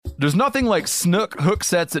There's nothing like snook hook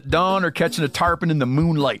sets at dawn or catching a tarpon in the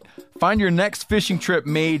moonlight. Find your next fishing trip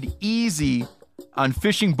made easy on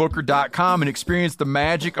fishingbooker.com and experience the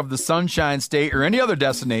magic of the Sunshine State or any other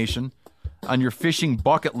destination on your fishing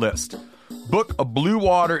bucket list. Book a blue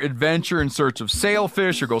water adventure in search of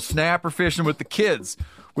sailfish or go snapper fishing with the kids.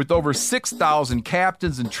 With over 6,000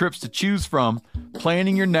 captains and trips to choose from,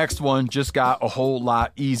 planning your next one just got a whole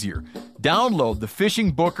lot easier. Download the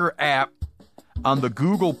Fishing Booker app on the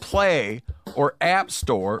Google Play or App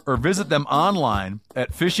Store, or visit them online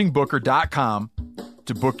at fishingbooker.com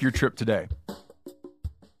to book your trip today.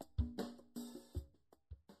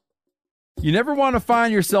 You never want to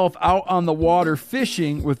find yourself out on the water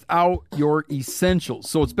fishing without your essentials.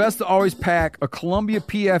 So it's best to always pack a Columbia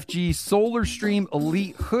PFG Solar Stream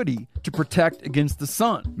Elite hoodie to protect against the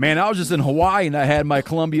sun. Man, I was just in Hawaii and I had my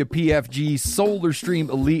Columbia PFG Solar Stream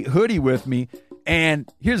Elite hoodie with me.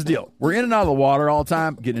 And here's the deal. We're in and out of the water all the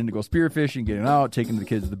time, getting in to go spearfishing, getting out, taking the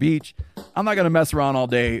kids to the beach. I'm not going to mess around all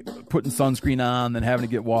day putting sunscreen on, then having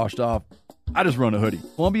to get washed off. I just run a hoodie.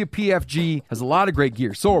 Columbia PFG has a lot of great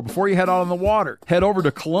gear. So before you head out on the water, head over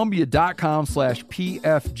to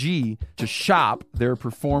Columbia.com/PFG to shop their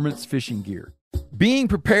performance fishing gear. Being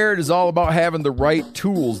prepared is all about having the right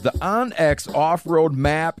tools. The OnX Off-Road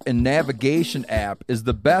Map and Navigation app is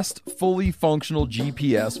the best fully functional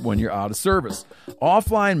GPS when you're out of service.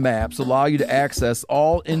 Offline maps allow you to access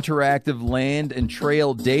all interactive land and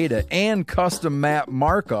trail data and custom map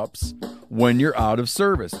markups when you're out of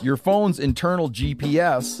service. Your phone's internal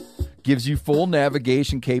GPS gives you full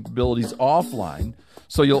navigation capabilities offline,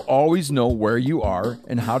 so you'll always know where you are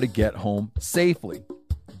and how to get home safely.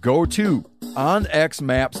 Go to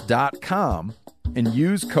onxmaps.com and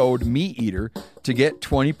use code MeatEater to get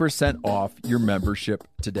 20% off your membership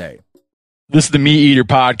today. This is the Meat Eater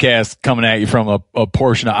podcast coming at you from a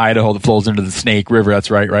portion of Idaho that flows into the Snake River. That's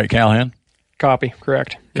right, Callahan? Copy,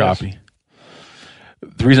 correct. Copy. Yes.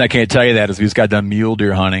 The reason I can't tell you that is we just got done mule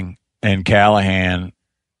deer hunting, and Callahan,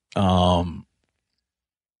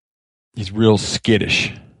 he's real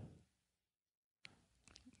skittish.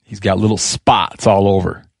 He's got little spots all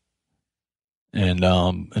over. And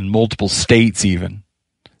in multiple states even.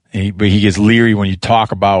 But he gets leery when you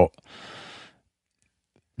talk about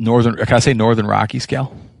can I say Northern Rockies,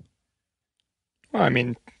 Cal? Well, I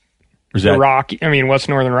mean, what's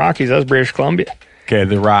Northern Rockies? That's British Columbia. Okay,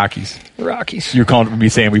 the Rockies. The Rockies. You're comfortable with me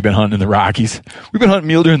saying we've been hunting in the Rockies? We've been hunting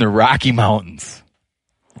mule deer in the Rocky Mountains,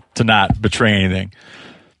 to not betray anything.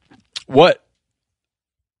 What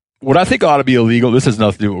I think ought to be illegal, this has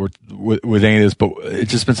nothing to do with any of this, but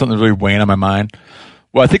it's just been something that's really weighing on my mind.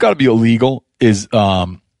 What I think ought to be illegal is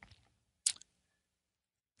hunting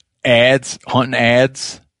ads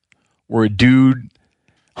where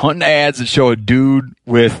hunting ads that show a dude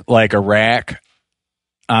with like a rack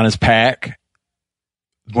on his pack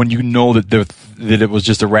when you know that it was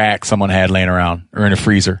just a rack someone had laying around or in a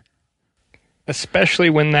freezer.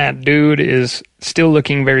 Especially when that dude is still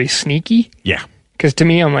looking very sneaky. Yeah. Because to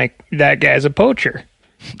me, I'm like, that guy's a poacher.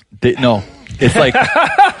 No. It's like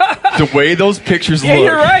the way those pictures look. Yeah,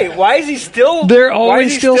 you're right. Why is he still... They're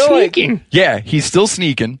always still sneaking. Like, yeah, he's still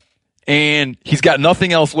sneaking, and he's got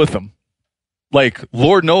nothing else with him. Like,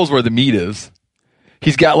 Lord knows where the meat is.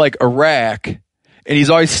 He's got, like, a rack, and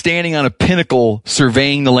he's always standing on a pinnacle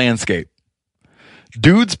surveying the landscape.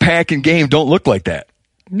 Dudes packing game don't look like that.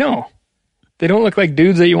 No. They don't look like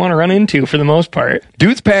dudes that you want to run into for the most part.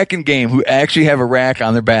 Dudes packing game who actually have a rack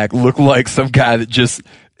on their back look like some guy that just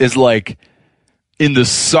is like in the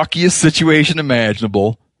suckiest situation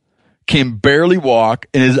imaginable, can barely walk,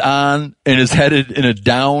 and is headed in a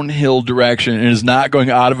downhill direction and is not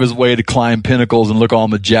going out of his way to climb pinnacles and look all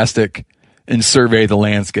majestic and survey the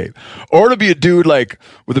landscape. Or to be a dude like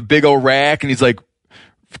with a big old rack and he's like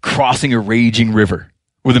crossing a raging river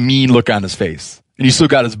with a mean look on his face. And he's still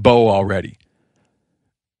got his bow already.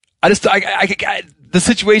 The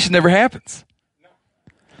situation never happens.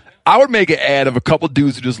 I would make an ad of a couple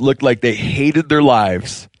dudes who just looked like they hated their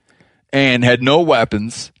lives and had no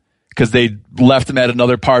weapons because they left them at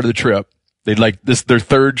another part of the trip. They'd like their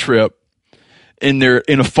third trip, and they're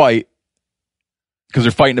in a fight because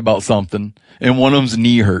they're fighting about something, and one of them's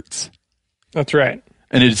knee hurts. That's right.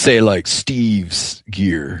 And it'd say like Steve's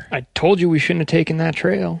gear. I told you we shouldn't have taken that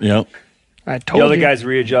trail. Yep. I told you. The other guy's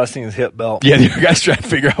readjusting his hip belt. Yeah, the other guy's trying to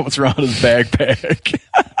figure out what's wrong with his backpack.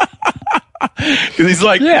 Because he's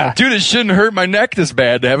like, dude, it shouldn't hurt my neck this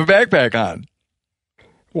bad to have a backpack on.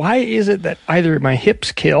 Why is it that either my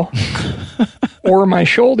hips kill or my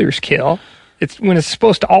shoulders kill? It's when it's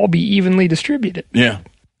supposed to all be evenly distributed. Yeah.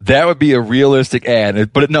 That would be a realistic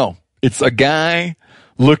ad. But no, it's a guy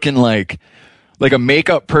looking like like a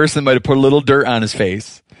makeup person might have put a little dirt on his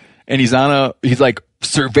face, and he's like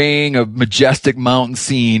surveying a majestic mountain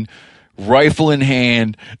scene, rifle in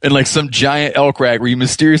hand, and like some giant elk rack where you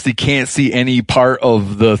mysteriously can't see any part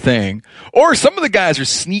of the thing. Or some of the guys are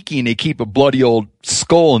sneaky and they keep a bloody old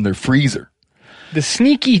skull in their freezer. The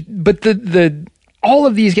sneaky, but the all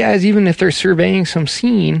of these guys, even if they're surveying some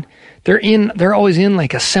scene, they're always in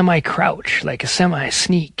like a semi-crouch, like a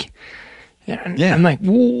semi-sneak. Yeah. I'm like,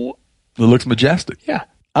 whoa. It looks majestic. Yeah.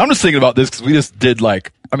 I'm just thinking about this because we just did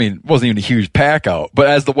it wasn't even a huge pack out. But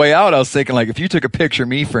as the way out, I was thinking, like, if you took a picture of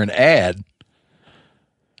me for an ad,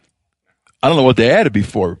 I don't know what the ad would be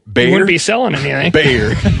for. Bayer? You wouldn't be selling anything.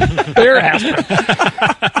 Bayer. Bayer aspirin.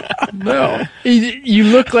 No. You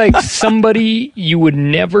look like somebody you would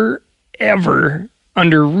never, ever,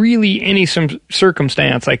 under really any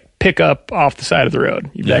circumstance, like pick up off the side of the road.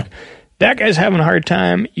 You'd be like, that guy's having a hard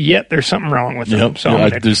time, yet there's something wrong with him. So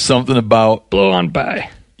there's something about... Blow on by.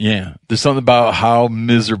 Yeah. There's something about how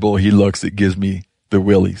miserable he looks that gives me the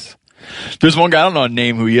willies. There's one guy, I don't know a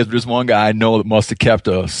name who he is, but there's one guy I know that must have kept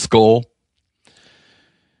a skull.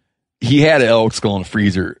 He had an elk skull in the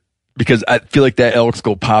freezer because I feel like that elk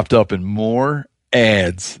skull popped up in more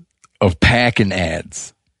ads of packing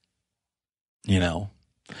ads. You know.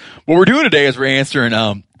 What we're doing today is we're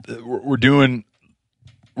answering, we're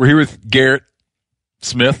here with Garrett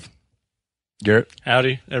Smith. Garrett.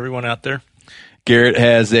 Howdy, everyone out there. Garrett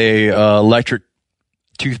has a electric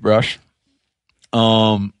toothbrush.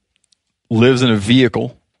 Lives in a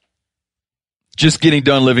vehicle. Just getting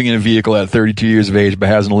done living in a vehicle at 32 years of age, but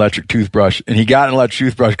has an electric toothbrush. And he got an electric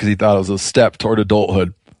toothbrush because he thought it was a step toward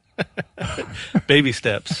adulthood. Baby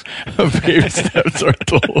steps. Baby steps toward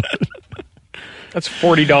adulthood. That's a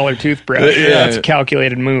 $40 toothbrush. Yeah. That's a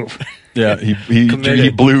calculated move. Yeah, he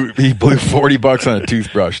blew $40 on a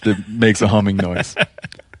toothbrush that makes a humming noise.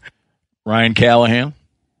 Ryan Callahan.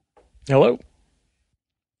 Hello.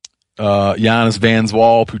 Giannis Van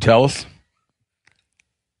Zwal Putelis.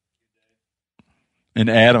 And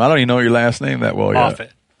Adam, I don't even know your last name that well Moffat.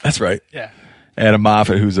 yet. That's right. Yeah. Adam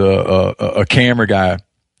Moffat, who's a camera guy.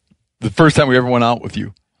 The first time we ever went out with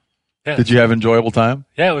you. Yeah. Did you have an enjoyable time?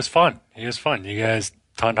 Yeah, it was fun. It was fun. You guys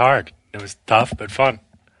hunt hard. It was tough, but fun.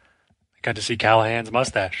 I got to see Callahan's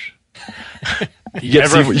mustache. You got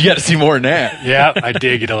to see more than that. Yeah, I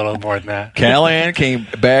did get a little more than that. Callahan came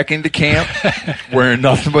back into camp wearing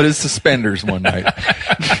nothing but his suspenders one night.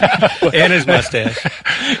 And his mustache.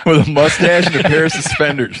 With a mustache and a pair of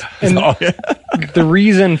suspenders. And the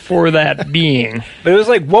reason for that being... But it was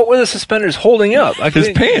like, what were the suspenders holding up? His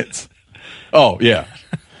pants. Oh, yeah.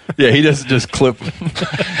 Yeah, he doesn't just clip. He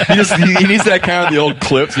needs that kind of the old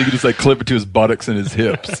clip so he can just like clip it to his buttocks and his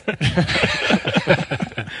hips.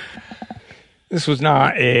 This was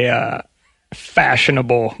not a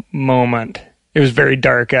fashionable moment. It was very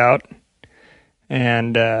dark out,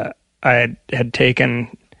 and I had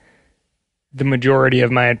taken the majority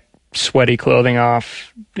of my sweaty clothing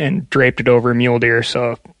off and draped it over a mule deer.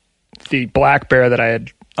 So the black bear that I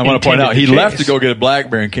had, I want to point out, he left to go get a black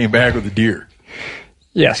bear and came back with a deer.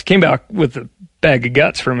 Yes, came back with a bag of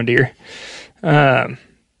guts from a deer.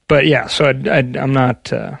 But yeah, so I'm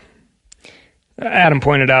not. Adam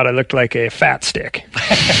pointed out I looked like a fat stick.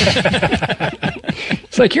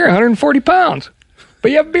 It's like, you're 140 pounds,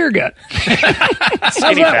 but you have a beer gut. How's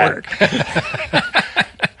that work?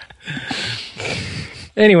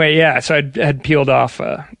 Anyway, yeah, so I had peeled off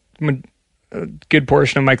a good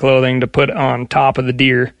portion of my clothing to put on top of the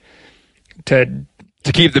deer to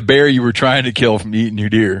keep the bear you were trying to kill from eating your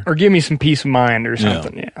deer. Or give me some peace of mind or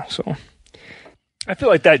something, yeah. So I feel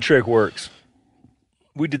like that trick works.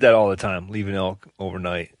 We did that all the time, leaving elk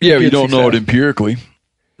overnight. Yeah, you don't know it empirically.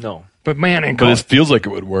 No. But man, it feels like it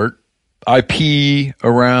would work. I pee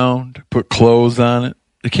around, put clothes on it.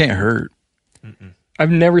 It can't hurt. Mm-mm. I've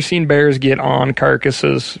never seen bears get on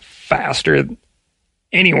carcasses faster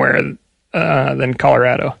anywhere than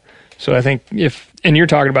Colorado. So I think and you're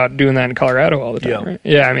talking about doing that in Colorado all the time, right?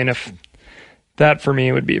 Yeah, I mean, if that for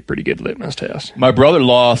me would be a pretty good litmus test. My brother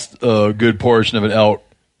lost a good portion of an elk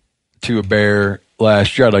to a bear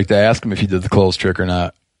last year. I'd like to ask him if he did the clothes trick or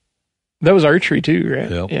not. That was archery too, right?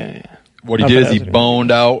 Yep. Yeah. What he did is he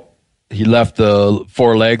boned out. He left the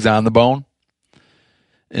 4 legs on the bone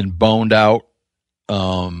and boned out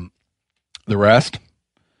the rest.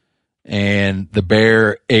 And the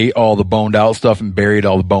bear ate all the boned out stuff and buried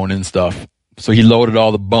all the bone in stuff. So he loaded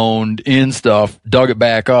all the boned in stuff, dug it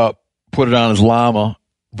back up, put it on his llama,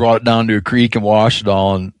 brought it down to a creek and washed it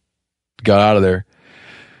all and got out of there.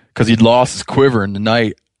 Because he'd lost his quiver in the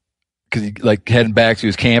night. Because he heading back to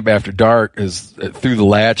his camp after dark, through the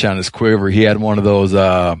latch on his quiver, he had one of those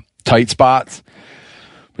tight spots,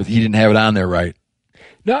 but he didn't have it on there right.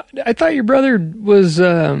 No, I thought your brother was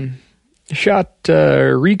shot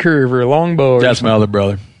recurve or longbow. That's my other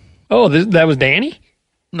brother. Oh, that was Danny?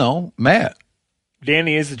 No, Matt.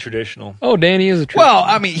 Danny is the traditional. Oh, Danny is a Well,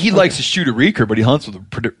 I mean, he likes to shoot a recurve, but he hunts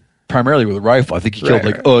primarily with a rifle. I think he killed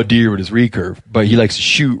a deer with his recurve, but he likes to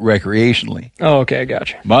shoot recreationally. Oh, okay, I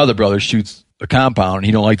got you. My other brother shoots a compound, and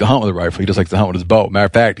he don't like to hunt with a rifle. He just likes to hunt with his bow. Matter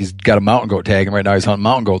of fact, he's got a mountain goat tag, and right now he's hunting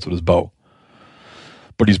mountain goats with his bow.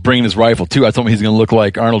 But he's bringing his rifle, too. I told him he's going to look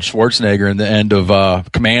like Arnold Schwarzenegger in the end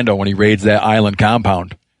of Commando when he raids that island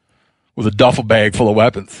compound with a duffel bag full of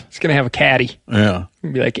weapons. He's going to have a caddy. Yeah.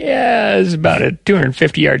 He'll be like, yeah, this is about a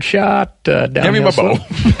 250-yard shot. Give me my bow.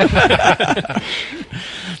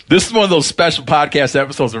 This is one of those special podcast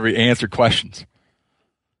episodes where we answer questions.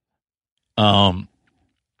 Here's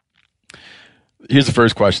the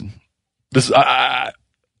first question. This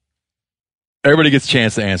everybody gets a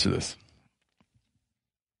chance to answer this.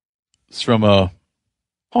 It's from what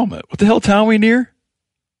the hell town we near?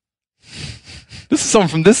 This is someone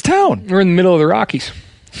from this town. We're in the middle of the Rockies.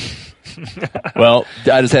 Well,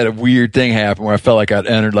 I just had a weird thing happen where I felt like I'd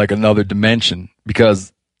entered like another dimension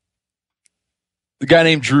because the guy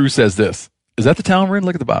named Drew says this. Is that the town we're in?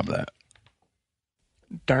 Look at the bottom of that.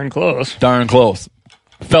 Darn close. Darn close.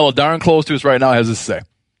 A fellow darn close to us right now has this to say.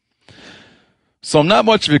 So I'm not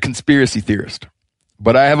much of a conspiracy theorist,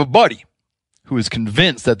 but I have a buddy who is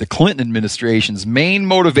convinced that the Clinton administration's main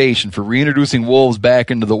motivation for reintroducing wolves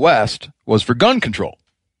back into the West was for gun control.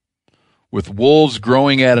 With wolves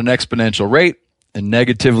growing at an exponential rate and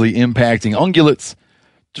negatively impacting ungulates,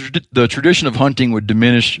 the tradition of hunting would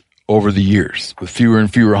diminish over the years. With fewer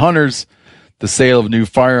and fewer hunters, the sale of new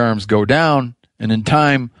firearms go down, and in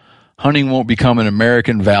time, hunting won't become an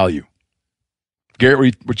American value.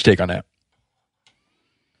 Garrett, what's your take on that?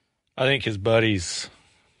 I think his buddy's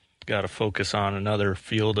got to focus on another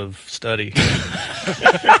field of study.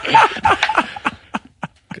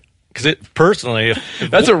 Because personally,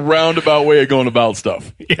 that's a roundabout way of going about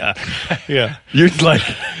stuff. Yeah.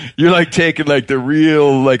 You're like taking like the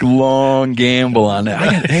real like long gamble on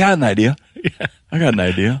that. I got an idea. Yeah. I got an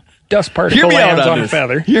idea. Dust particle lands on a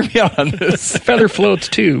feather. Hear me out on this. Feather floats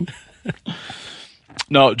too.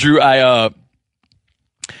 No, Drew,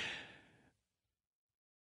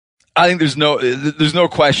 I think there's no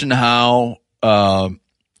question how the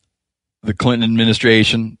Clinton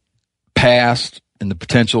administration past and the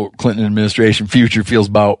potential Clinton administration future feels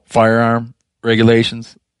about firearm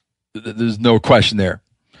regulations. There's no question there.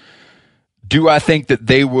 Do I think that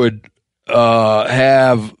they would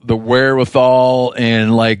have the wherewithal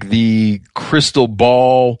and like the crystal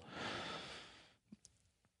ball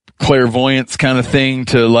clairvoyance kind of thing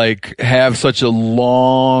to like have such a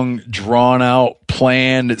long drawn out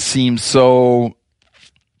plan that seems so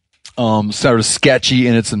sort of sketchy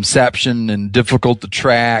in its inception and difficult to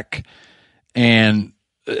track? And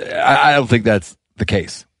I don't think that's the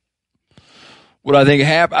case. What I think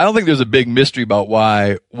happened, I don't think there's a big mystery about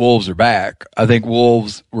why wolves are back. I think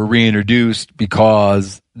wolves were reintroduced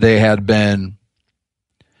because they had been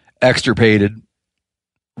regionally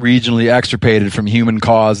extirpated from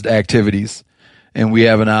human-caused activities, and we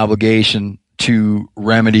have an obligation to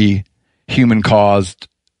remedy human-caused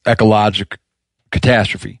ecologic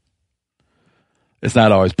catastrophe. It's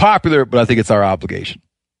not always popular, but I think it's our obligation.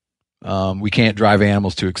 We can't drive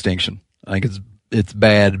animals to extinction. I think it's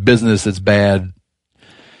bad business. It's bad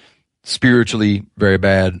spiritually, very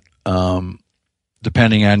bad.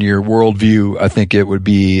 Depending on your worldview, I think it would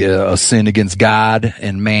be a sin against God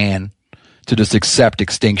and man to just accept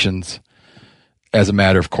extinctions as a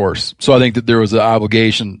matter of course. So I think that there was an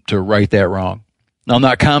obligation to right that wrong. Now, I'm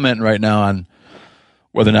not commenting right now on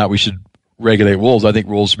whether or not we should regulate wolves. I think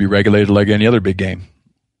wolves should be regulated like any other big game.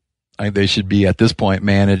 I think they should be, at this point,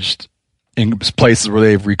 managed in places where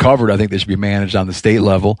they've recovered. I think they should be managed on the state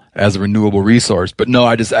level as a renewable resource. But no,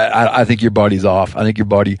 I think your buddy's off. I think your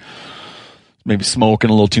buddy maybe smoking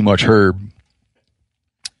a little too much herb.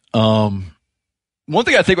 One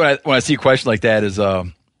thing I think when I see a question like that is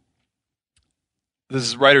this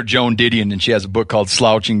is writer Joan Didion, and she has a book called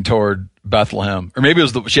Slouching Toward Bethlehem. Or maybe it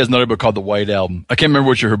was she has another book called The White Album. I can't remember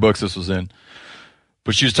which of her books this was in.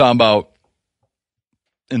 But she was talking about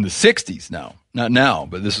in the 60s now. Not now,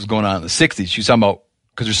 but this was going on in the 60s. She was talking about,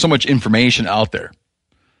 because there's so much information out there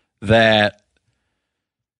that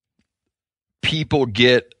people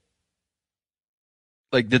get,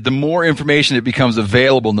 like the more information that becomes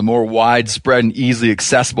available and the more widespread and easily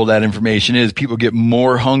accessible that information is, people get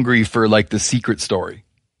more hungry for like the secret story.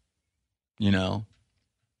 You know?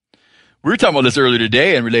 We were talking about this earlier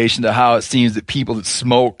today in relation to how it seems that people that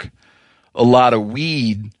smoke a lot of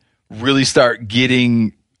weed really start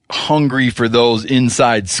getting hungry for those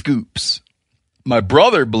inside scoops. My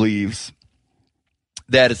brother believes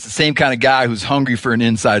that it's the same kind of guy who's hungry for an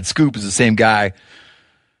inside scoop is the same guy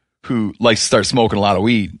who likes to start smoking a lot of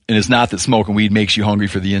weed. And it's not that smoking weed makes you hungry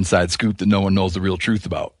for the inside scoop that no one knows the real truth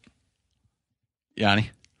about.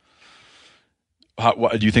 Yanni?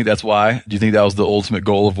 Do you think that's why? Do you think that was the ultimate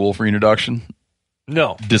goal of Wolf reintroduction?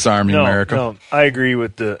 No. Disarming America? No, I agree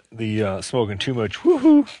with the smoking too much.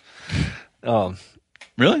 Woohoo.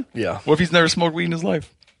 Really? Yeah. What if he's never smoked weed in his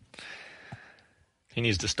life? He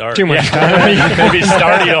needs to start. Too much Maybe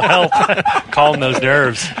starting will help calm those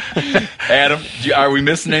nerves. Adam, are we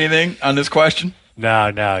missing anything on this question? No,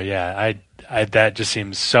 yeah. I that just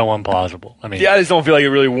seems so implausible. I mean, Yeah, I just don't feel like it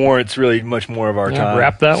really warrants really much more of our time.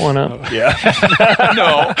 Wrap that one up. Yeah.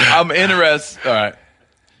 No, I'm interested. All right.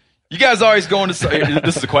 You guys always go into,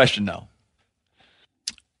 this is a question now.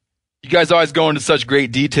 You guys always go into such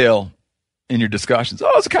great detail in your discussions.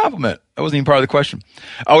 Oh, it's a compliment. That wasn't even part of the question.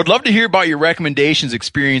 I would love to hear about your recommendations,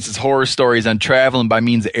 experiences, horror stories on traveling by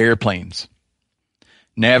means of airplanes,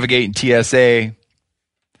 navigating TSA,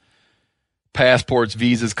 passports,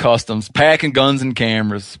 visas, customs, packing guns and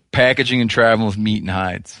cameras, packaging and traveling with meat and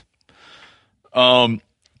hides.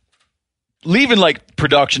 Leaving like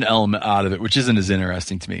production element out of it, which isn't as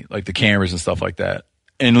interesting to me, like the cameras and stuff like that,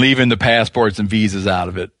 and leaving the passports and visas out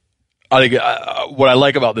of it. I think what I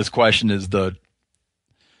like about this question is the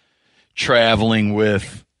traveling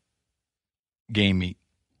with game meat.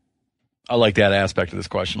 I like that aspect of this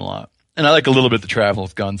question a lot. And I like a little bit the travel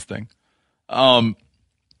with guns thing. In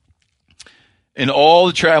all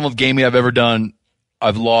the travel with game meat I've ever done,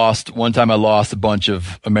 one time I lost a bunch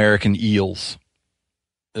of American eels.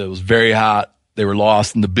 It was very hot. They were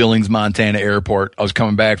lost in the Billings, Montana airport. I was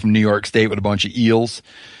coming back from New York State with a bunch of eels.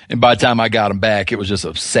 And by the time I got them back, it was just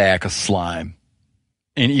a sack of slime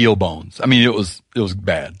and eel bones. I mean, it was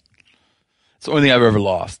bad. It's the only thing I've ever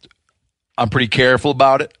lost. I'm pretty careful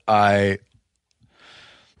about it. I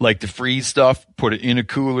like to freeze stuff, put it in a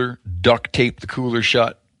cooler, duct tape the cooler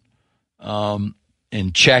shut, and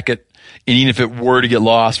check it. And even if it were to get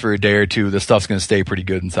lost for a day or two, the stuff's going to stay pretty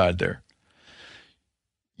good inside there.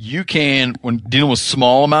 You can, when dealing with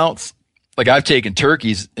small amounts, like I've taken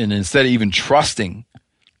turkeys, and instead of even trusting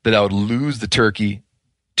that I would lose the turkey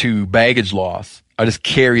to baggage loss, I just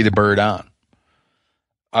carry the bird on.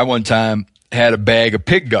 I one time had a bag of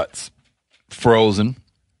pig guts frozen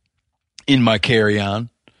in my carry-on.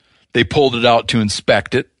 They pulled it out to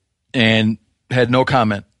inspect it and had no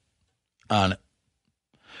comment on it.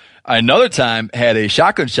 I another time had a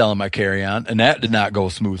shotgun shell in my carry-on, and that did not go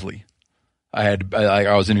smoothly. I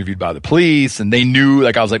was interviewed by the police, and they knew,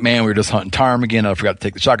 like, I was like, man, we were just hunting ptarmigan. I forgot to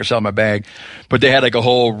take the shotgun shell in my bag. But they had like a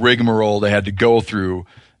whole rigmarole they had to go through,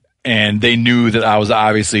 and they knew that I was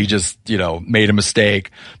obviously just, made a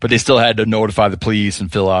mistake, but they still had to notify the police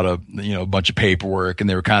and fill out a bunch of paperwork. And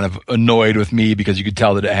they were kind of annoyed with me because you could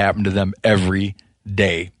tell that it happened to them every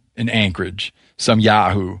day in Anchorage. Some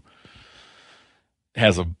Yahoo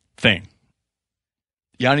has a thing.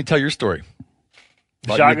 Yanni, tell your story.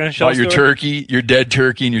 Shotgun shell about your story? turkey, your dead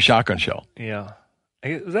turkey, and your shotgun shell. Yeah.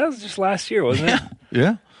 That was just last year, wasn't it?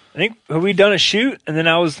 Yeah. I think, have we done a shoot? And then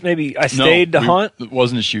I stayed to hunt? It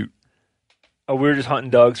wasn't a shoot. Oh, we were just hunting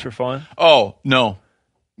dogs for fun? Oh, no.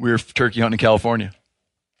 We were turkey hunting in California.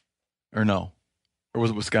 Or no. Or was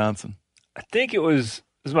it Wisconsin? I think it was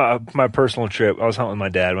my personal trip. I was hunting with my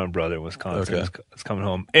dad, my brother in Wisconsin. Okay. I was coming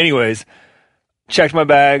home. Anyways, checked my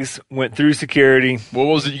bags, went through security. What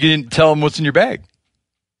was it? You didn't tell them what's in your bag.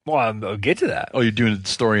 Well, I'll get to that. Oh, you're doing the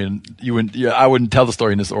story, and you wouldn't. Yeah, I wouldn't tell the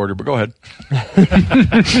story in this order, but go ahead.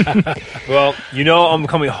 Well, I'm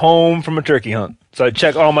coming home from a turkey hunt. So I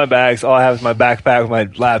check all my bags. All I have is my backpack with my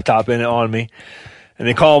laptop in it on me. And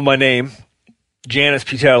they call my name, Janice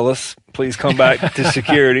Putelis. Please come back to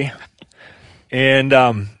security. And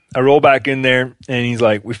I roll back in there, and he's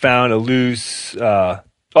like, we found a loose... so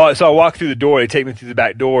I walk through the door. They take me through the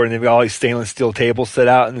back door, and they've got all these stainless steel tables set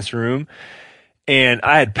out in this room. And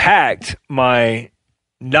I had packed my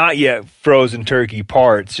not yet frozen turkey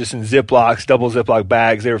parts just in Ziplocs, double Ziploc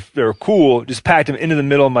bags. They were cool. Just packed them into the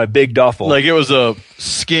middle of my big duffel. Like it was a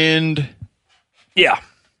skinned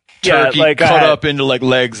turkey like cut up into like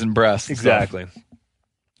legs and breasts. And exactly.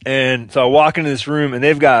 And so I walk into this room, and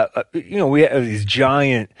they've got, we have these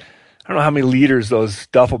giant, I don't know how many liters those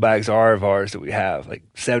duffel bags are of ours that we have, like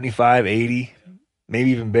 75, 80, maybe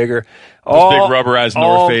even bigger. Those big rubberized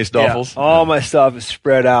North Face duffels. Yeah, all my stuff is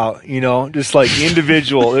spread out, just like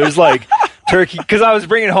individual. There's like turkey, because I was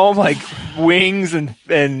bringing home like wings and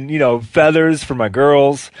feathers for my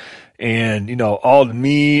girls. and, you know, all the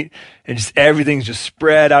meat and just everything's just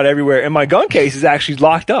spread out everywhere. And my gun case is actually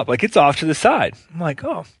locked up. Like, it's off to the side. I'm like,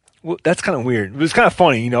 oh, well, that's kind of weird. It was kind of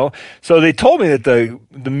funny, you know? So they told me that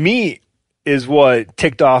the meat is what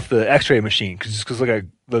ticked off the x-ray machine because like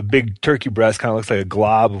the big turkey breast kind of looks like a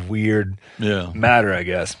glob of weird matter, I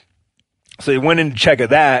guess. So they went in to check at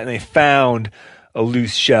that, and they found a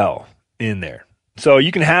loose shell in there. So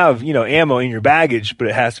you can have, you know, ammo in your baggage, but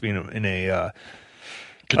it has to be in a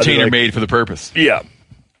container made for the purpose. Yeah,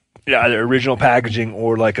 either original packaging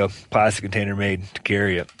or like a plastic container made to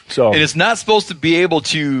carry it. So, and it's not supposed to be able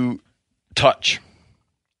to touch.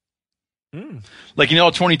 Like, you know,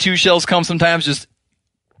 22 shells come sometimes just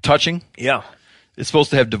touching. Yeah, it's supposed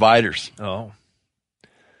to have dividers. Oh,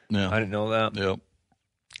 yeah, I didn't know that. Yep.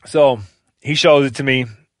 So he shows it to me,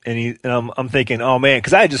 and I'm thinking, oh man,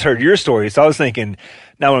 because I had just heard your story, so I was thinking,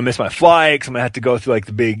 now I'm gonna miss my flight because I'm gonna have to go through like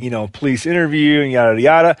the big, you know, police interview and yada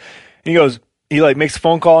yada. And he like makes a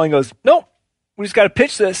phone call and goes, nope, we just got to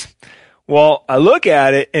pitch this. Well, I look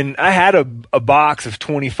at it, and I had a box of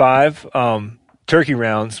 25 turkey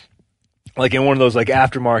rounds, like in one of those like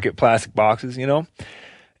aftermarket plastic boxes, you know.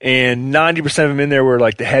 And 90% of them in there were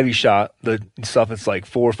like the heavy shot, the stuff that's like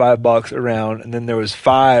 $4 or $5 a round. And then there was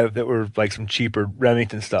 5 that were like some cheaper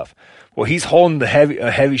Remington stuff. Well, he's holding a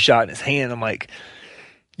heavy shot in his hand. I'm like,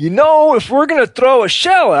 you know, if we're going to throw a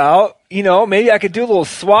shell out, you know, maybe I could do a little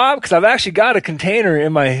swap because I've actually got a container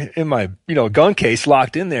in my, you know, gun case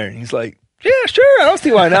locked in there. And he's like, yeah, sure. I don't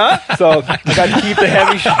see why not. So I got to keep the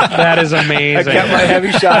heavy shot. That is amazing. I kept my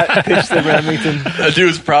heavy shot, pitched the Remington. That dude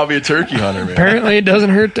was probably a turkey hunter, man. Apparently, it doesn't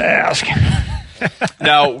hurt to ask.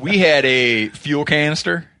 Now, we had a fuel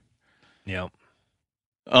canister. Yeah.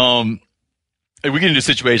 We get into a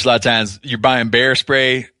situation a lot of times, you're buying bear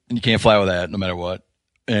spray, and you can't fly with that no matter what.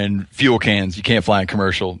 And fuel cans, you can't fly in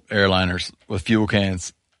commercial airliners with fuel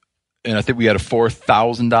cans. And I think we had a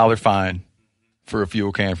 $4,000 fine for a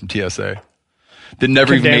fuel can from TSA. That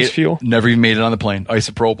never even made it on the plane.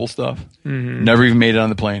 Isopropyl stuff. Mm-hmm. Never even made it on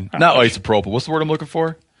the plane. Not isopropyl. What's the word I'm looking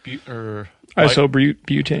for?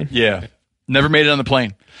 Isobutane. Yeah. Never made it on the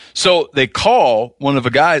plane. So they call one of the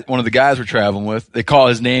guys we're traveling with. They call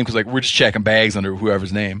his name because like we're just checking bags under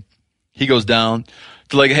whoever's name. He goes down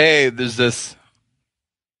to like, hey, there's this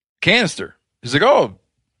canister. He's like, oh,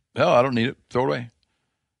 hell, I don't need it. Throw it away.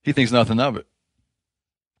 He thinks nothing of it.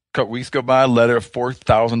 A couple weeks go by, letter of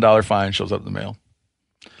 $4,000 fine shows up in the mail.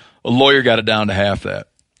 A lawyer got it down to half that.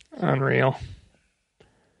 Unreal.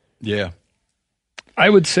 Yeah. I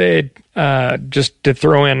would say, just to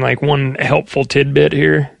throw in like one helpful tidbit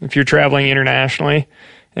here, if you're traveling internationally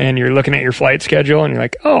and you're looking at your flight schedule and you're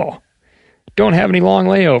like, oh, don't have any long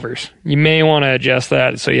layovers, you may want to adjust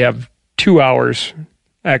that so you have 2 hours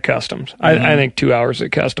at customs. Mm-hmm. I think 2 hours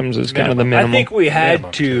at customs is kind of the minimum. I think we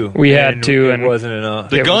had to. And it wasn't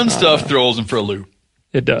enough. The gun stuff throws them for a loop.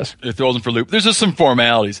 It does. It throws them for a loop. There's just some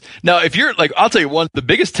formalities. Now, if you're like, I'll tell you one, the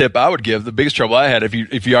biggest tip I would give, the biggest trouble I had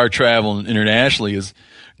if you are traveling internationally is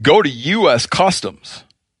go to U.S. Customs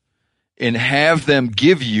and have them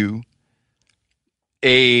give you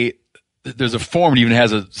there's a form that even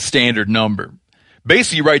has a standard number.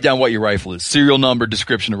 Basically, you write down what your rifle is, serial number,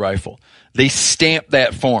 description of rifle. They stamp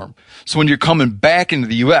that form. So when you're coming back into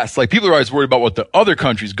the U.S., like people are always worried about what the other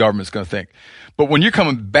country's government's going to think. But when you're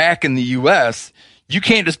coming back in the U.S., you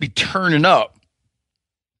can't just be turning up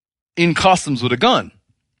in customs with a gun.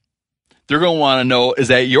 They're going to want to know, is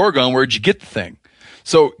that your gun? Where'd you get the thing?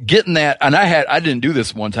 So getting that, and I didn't do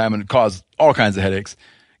this one time and it caused all kinds of headaches.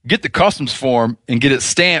 Get the customs form and get it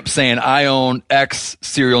stamped saying, I own X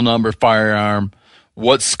serial number firearm,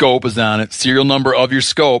 what scope is on it, serial number of your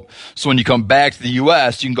scope. So when you come back to the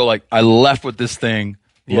U.S., you can go like, I left with this thing.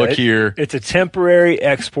 Look here. It's a temporary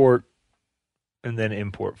export and then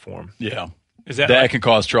import form. Yeah. That can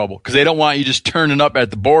cause trouble because they don't want you just turning up at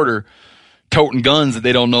the border toting guns that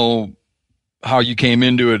they don't know how you came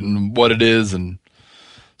into it and what it is. And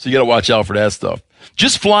so you got to watch out for that stuff.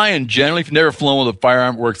 Just flying generally, if you've never flown with a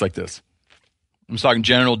firearm, it works like this. I'm talking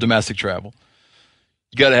general domestic travel.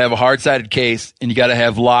 You got to have a hard-sided case and you got to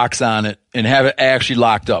have locks on it and have it actually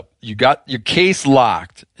locked up. You got your case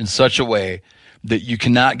locked in such a way that you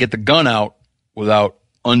cannot get the gun out without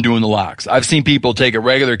undoing the locks. I've seen people take a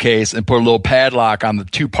regular case and put a little padlock on the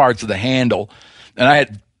two parts of the handle. And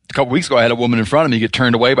a couple weeks ago, I had a woman in front of me get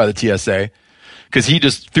turned away by the TSA because he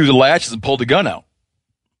just threw the latches and pulled the gun out.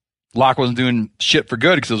 Lock wasn't doing shit for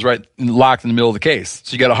good because it was right locked in the middle of the case.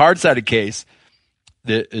 So you got a hard-sided case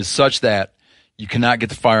that is such that you cannot get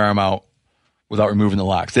the firearm out without removing the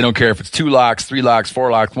locks. They don't care if it's 2 locks, 3 locks,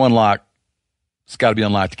 4 locks, 1 lock. It's got to be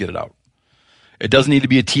unlocked to get it out. It doesn't need to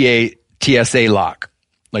be a TSA lock.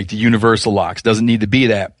 like the universal locks. Doesn't need to be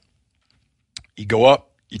that. You go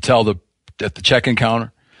up, you tell at the check-in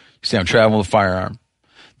counter, you say, I'm traveling with a firearm.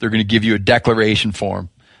 They're going to give you a declaration form.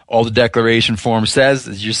 All the declaration form says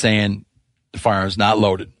is you're saying the firearm is not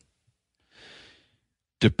loaded.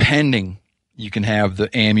 Depending, you can have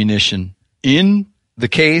the ammunition in the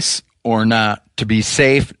case or not. To be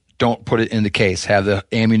safe, don't put it in the case. Have the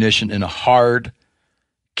ammunition in a hard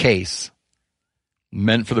case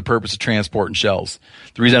meant for the purpose of transporting shells.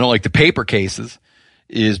 The reason I don't like the paper cases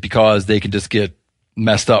is because they can just get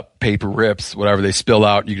messed up, paper rips, whatever they spill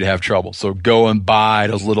out, you could have trouble. So go and buy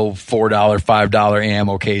those little $4, $5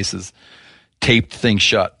 ammo cases, tape the thing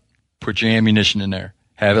shut, put your ammunition in there,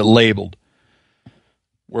 have it labeled.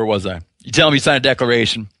 Where was I? You tell them you sign a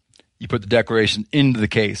declaration, you put the declaration into the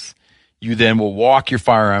case. You then will walk your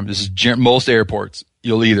firearm. This is most airports.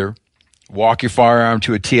 You'll either walk your firearm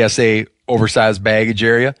to a TSA oversized baggage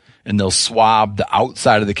area, and they'll swab the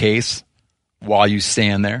outside of the case while you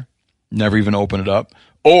stand there. Never even open it up.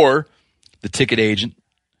 Or the ticket agent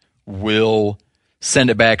will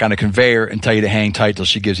send it back on a conveyor and tell you to hang tight till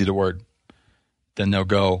she gives you the word. Then they'll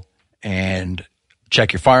go and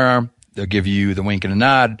check your firearm. They'll give you the wink and a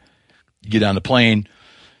nod. You get on the plane.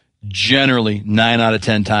 Generally, 9 out of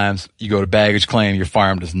 10 times, you go to baggage claim. Your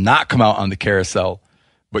firearm does not come out on the carousel,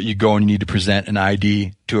 but you go and you need to present an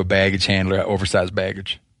ID to a baggage handler at oversized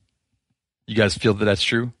baggage. You guys feel that that's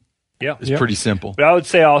true? Yeah. It's pretty simple. But I would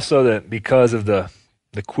say also that because of the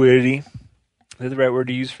liquidity, is that the right word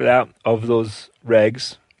to use for that, of those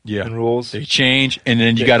regs and rules? They change, and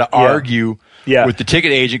then you got to argue with the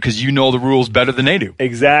ticket agent because you know the rules better than they do.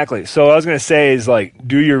 Exactly. So what I was going to say is, like,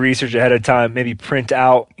 do your research ahead of time. Maybe print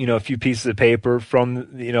out, a few pieces of paper from,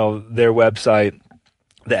 their website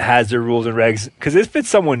that has their rules and regs. Because if it's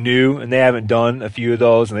someone new and they haven't done a few of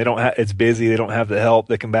those and they don't it's busy, they don't have the help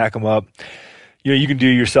that can back them up, you can do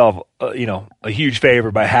yourself, a huge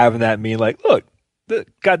favor by having that and being like, look,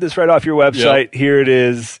 got this right off your website. Yep. Here it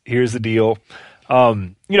is. Here's the deal.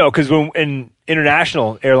 Because in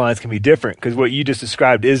international airlines can be different, because what you just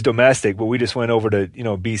described is domestic, but we just went over to,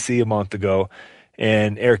 BC a month ago,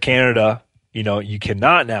 and Air Canada, you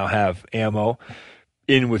cannot now have ammo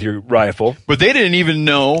in with your rifle. But they didn't even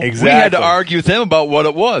know. Exactly. We had to argue with them about what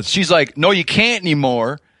it was. She's like, no, you can't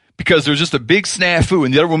anymore because there's just a big snafu.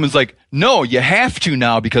 And the other woman's like, no, you have to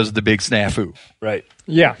now because of the big snafu. Right.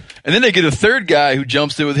 Yeah. And then they get a third guy who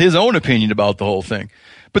jumps in with his own opinion about the whole thing.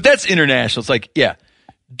 But that's international. It's like, yeah,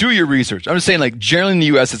 do your research. I'm just saying, like, generally in the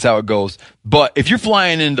U.S., that's how it goes. But if you're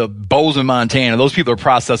flying into Bozeman, Montana, those people are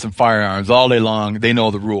processing firearms all day long. They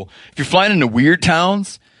know the rule. If you're flying into weird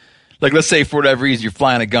towns, like, let's say for whatever reason you're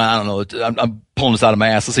flying a gun. I don't know. I'm pulling this out of my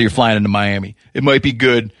ass. Let's say you're flying into Miami. It might be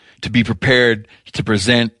good to be prepared to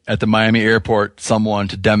present at the Miami airport someone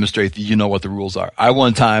to demonstrate that you know what the rules are. I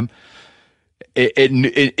one time in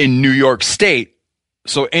New York State,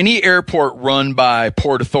 so any airport run by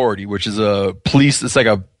Port Authority, which is it's like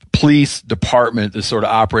a police department that sort of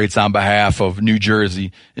operates on behalf of New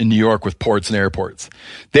Jersey and New York with ports and airports.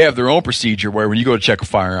 They have their own procedure where when you go to check a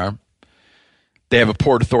firearm, they have a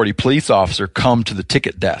Port Authority police officer come to the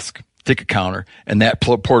ticket counter, and that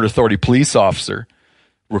Port Authority police officer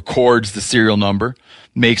records the serial number,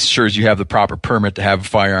 makes sure you have the proper permit to have a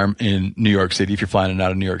firearm in New York City. If you're flying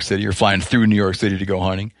out of New York City, you're flying through New York City to go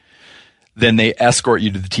hunting. Then they escort you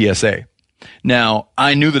to the TSA. Now,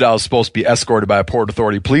 I knew that I was supposed to be escorted by a Port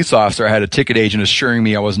Authority police officer. I had a ticket agent assuring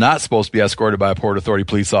me I was not supposed to be escorted by a Port Authority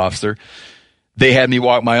police officer. They had me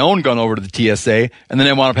walk my own gun over to the TSA, and then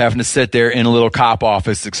I wound up having to sit there in a little cop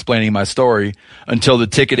office explaining my story until the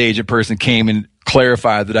ticket agent person came and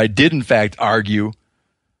clarified that I did, in fact, argue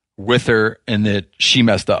with her and that she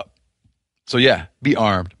messed up. So, yeah, be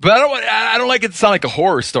armed. But I don't like it to sound like a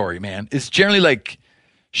horror story, man. It's generally, like,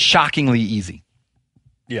 shockingly easy.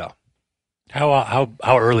 Yeah. How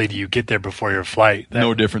early do you get there before your flight?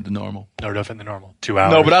 No different than normal. No different than normal. 2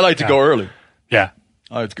 hours. No, but I like to go early. Yeah.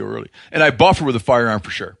 I like to go early. And I buffer with a firearm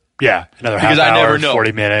for sure. Yeah. Another because half hour, I never know.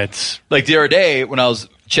 40 minutes. Like the other day when I was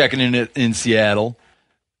checking in Seattle,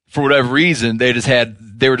 for whatever reason, they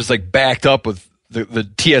were just like backed up with the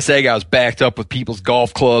TSA guy was backed up with people's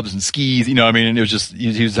golf clubs and skis, you know what I mean? And it was just,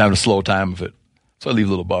 he was having a slow time of it. So I leave a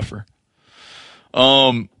little buffer.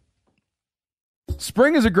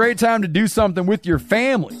 Spring is a great time to do something with your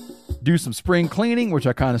family. Do some spring cleaning, which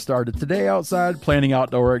I kind of started today outside, planning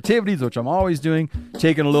outdoor activities, which I'm always doing,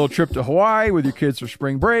 taking a little trip to Hawaii with your kids for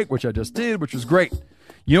spring break, which I just did, which was great.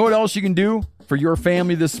 You know what else you can do for your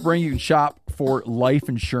family this spring? You can shop for life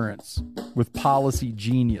insurance with Policy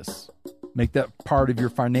Genius. Make that part of your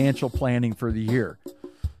financial planning for the year.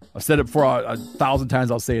 I've said it before 1,000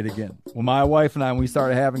 times. I'll say it again. When my wife and I, when we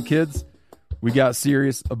started having kids, we got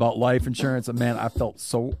serious about life insurance. And man, I felt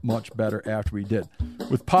so much better after we did.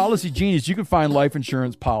 With Policy Genius, you can find life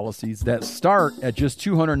insurance policies that start at just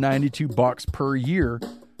 $292 per year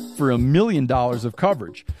for $1 million of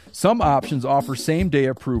coverage. Some options offer same-day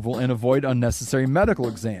approval and avoid unnecessary medical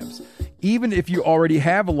exams. Even if you already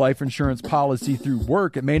have a life insurance policy through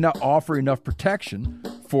work, it may not offer enough protection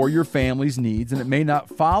for your family's needs, and it may not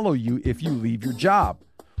follow you if you leave your job.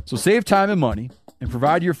 So save time and money and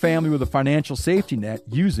provide your family with a financial safety net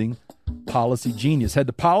using Policy Genius. Head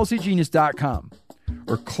to policygenius.com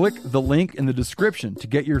or click the link in the description to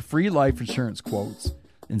get your free life insurance quotes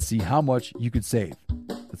and see how much you could save.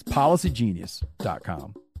 That's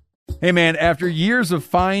policygenius.com. Hey man, after years of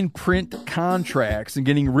fine print contracts and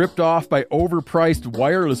getting ripped off by overpriced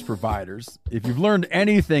wireless providers, if you've learned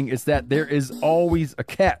anything, it's that there is always a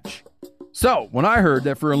catch. So, when I heard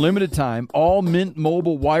that for a limited time, all Mint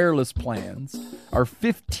Mobile wireless plans are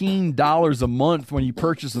 $15 a month when you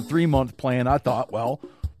purchase a 3-month plan, I thought, well,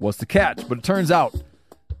 what's the catch? But it turns out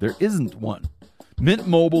there isn't one. Mint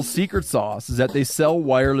Mobile's secret sauce is that they sell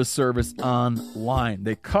wireless service online.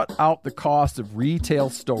 They cut out the cost of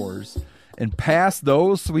retail stores and pass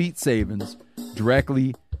those sweet savings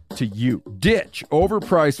directly to you. Ditch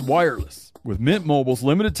overpriced wireless with Mint Mobile's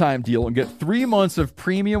limited time deal and get 3 months of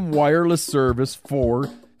premium wireless service for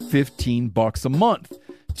 $15 a month.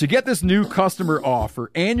 To get this new customer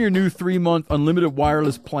offer and your new 3-month unlimited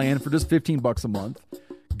wireless plan for just $15 a month,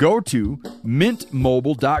 go to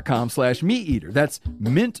mintmobile.com/meateater. That's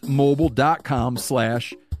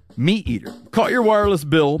mintmobile.com/meateater. Cut your wireless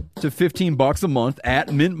bill to $15 a month at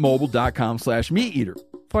mintmobile.com/meateater.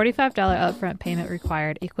 $45 upfront payment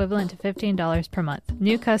required, equivalent to $15 per month.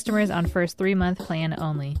 New customers on first 3-month plan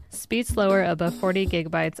only. Speed slower above 40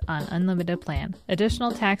 gigabytes on unlimited plan. Additional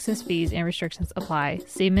taxes, fees, and restrictions apply.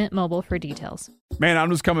 See Mint Mobile for details. Man, I'm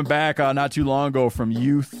just coming back not too long ago from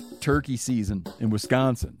youth turkey season in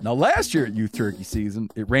Wisconsin. Now, last year at youth turkey season,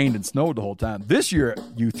 it rained and snowed the whole time. This year at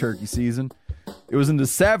youth turkey season, it was in the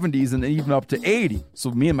 70s and even up to 80.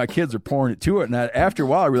 So me and my kids are pouring it to it. And after a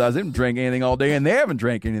while, I realized they didn't drink anything all day, and they haven't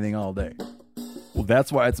drank anything all day. Well,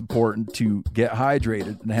 that's why it's important to get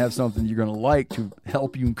hydrated and have something you're going to like to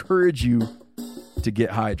help you, encourage you to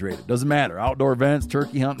get hydrated. Doesn't matter. Outdoor events,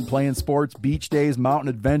 turkey hunting, playing sports, beach days, mountain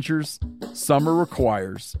adventures. Summer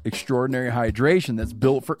requires extraordinary hydration that's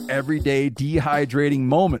built for everyday dehydrating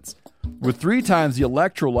moments. With 3 times the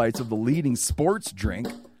electrolytes of the leading sports drink,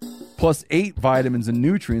 plus 8 vitamins and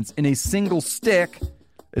nutrients in a single stick,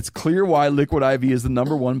 it's clear why Liquid IV is the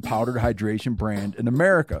 #1 powdered hydration brand in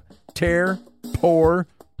America. Tear, pour,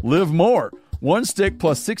 live more. 1 stick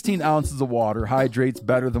plus 16 ounces of water hydrates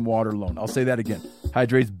better than water alone. I'll say that again.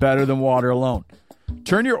 Hydrates better than water alone.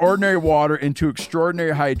 Turn your ordinary water into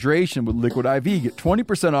extraordinary hydration with Liquid IV. Get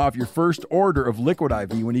 20% off your first order of Liquid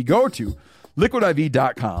IV when you go to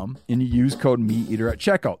liquidiv.com and you use code MeatEater at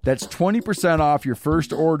checkout. That's 20% off your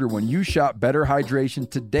first order when you shop Better Hydration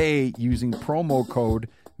today using promo code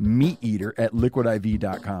MeatEater at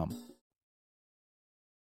liquidiv.com.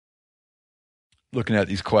 Looking at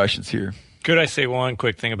these questions here. Could I say one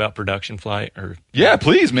quick thing about production flight? Yeah,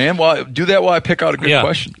 please, man. Well, do that while I pick out a good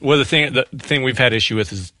question. Well, the thing we've had issue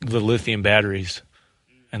with is the lithium batteries,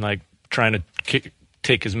 and like trying to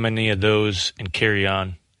take as many of those and carry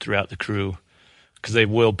on throughout the crew, because they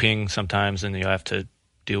will ping sometimes, and you have to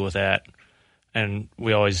deal with that. And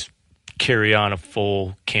we always carry on a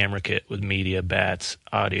full camera kit with media, bats,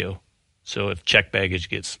 audio. So if check baggage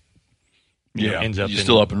gets ends up, you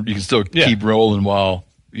can still keep rolling while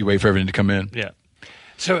you wait for everything to come in. Yeah.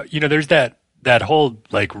 So, there's that whole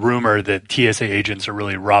rumor that TSA agents are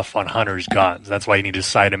really rough on hunters' guns. That's why you need to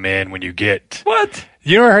sight them in when you get. What?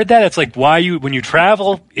 You ever heard that? It's like when you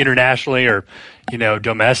travel internationally or,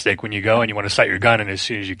 domestic, when you go and you want to sight your gun in as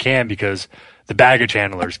soon as you can, because the baggage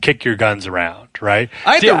handlers kick your guns around, right?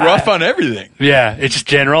 I think they're rough on everything. Yeah, it's just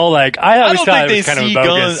general. I always thought it was kind of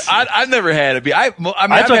bogus. I've never had it be.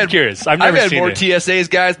 I'm curious. I've never had seen more it. TSA's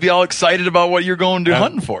guys be all excited about what you're going to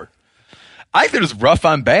hunting for. I think they're just rough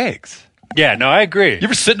on bags. Yeah, no, I agree. You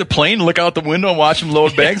ever sit in a plane and look out the window and watch them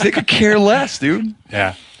load bags? They could care less, dude.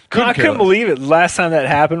 Yeah. I couldn't believe it. Last time that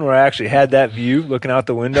happened, where I actually had that view looking out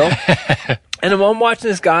the window, and I'm watching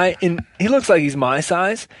this guy, and he looks like he's my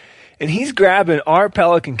size, and he's grabbing our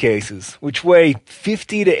Pelican cases, which weigh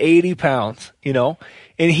 50 to 80 pounds,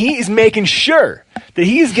 and he is making sure that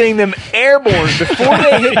he's getting them airborne before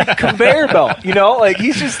they hit the conveyor belt.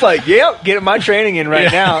 He's just like, getting my training in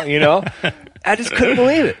right now. I just couldn't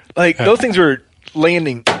believe it. Those things were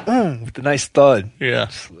landing boom, with the nice thud. Yeah.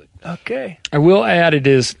 Okay. I will add it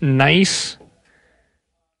is nice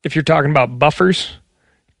if you're talking about buffers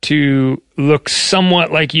to look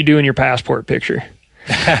somewhat like you do in your passport picture.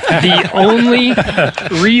 The only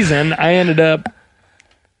reason I ended up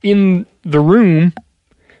in the room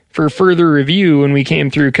for further review when we came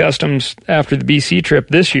through customs after the BC trip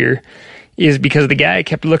this year is because the guy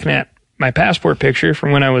kept looking at my passport picture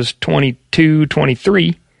from when I was 22,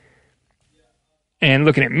 23 and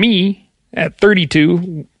looking at me at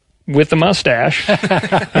 32 with the mustache.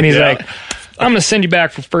 And he's like, I'm going to send you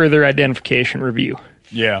back for further identification review.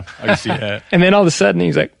 Yeah, I can see that. And then all of a sudden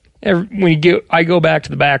he's like, I go back to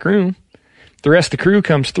the back room, the rest of the crew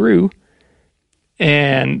comes through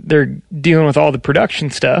and they're dealing with all the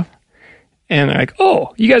production stuff. And they're like,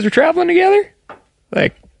 oh, you guys are traveling together?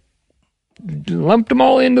 Like, lumped them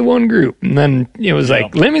all into one group. And then it was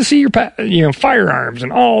like, let me see your firearms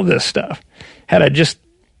and all this stuff. Had I just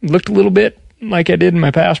looked a little bit like I did in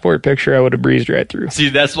my passport picture, I would have breezed right through. See,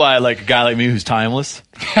 that's why I like a guy like me who's timeless.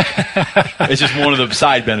 It's just one of the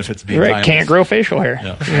side benefits of being Right, timeless. can't grow facial hair.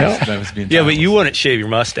 Yeah, Yeah. benefits of being Yeah, but timeless. you wouldn't shave your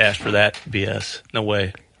mustache for that BS. No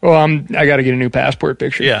way. Well, I got to get a new passport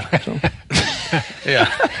picture. Yeah. So. Yeah.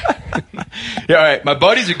 Yeah, all right. My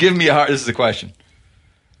buddies are giving me a hard... This is the question.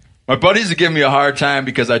 My buddies are giving me a hard time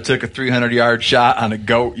because I took a 300-yard shot on a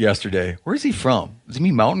goat yesterday. Where's he from? Does he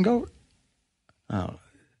mean mountain goat? Oh,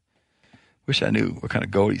 wish I knew what kind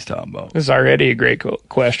of goat he's talking about. This is already a great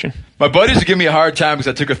question. My buddies are giving me a hard time because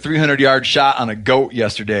I took a 300-yard shot on a goat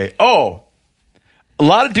yesterday. Oh, a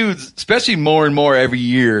lot of dudes, especially more and more every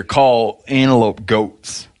year, call antelope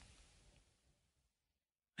goats.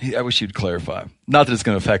 I wish you'd clarify. Not that it's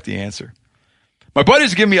going to affect the answer. My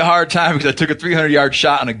buddies are giving me a hard time because I took a 300-yard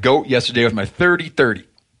shot on a goat yesterday with my 30-30.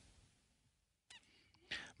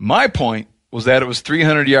 My point was that it was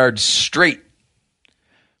 300 yards straight,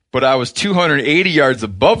 but I was 280 yards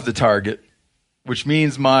above the target, which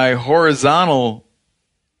means my horizontal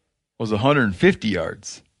was 150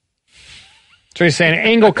 yards. So he's saying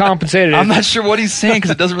angle compensated. I'm not sure what he's saying because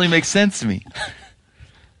it doesn't really make sense to me.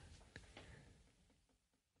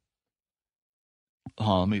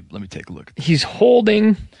 Hold on, let me take a look. He's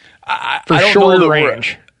holding for I don't know shorter that we're-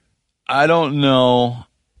 range. I don't know.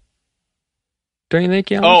 Don't you think,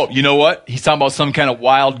 Jan? Oh, you know what? He's talking about some kind of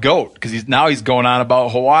wild goat because he's going on about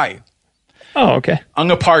Hawaii. Oh, okay. I'm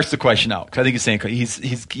gonna parse the question out because I think he's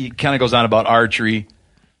saying he kind of goes on about archery.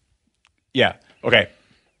 Yeah. Okay.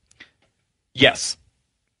 Yes.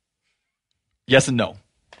 Yes and no.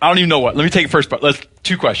 I don't even know what. Let me take the first part. Let's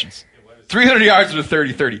 2 questions. 300 yards with a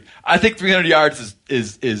 30-30. I think 300 yards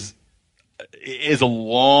is a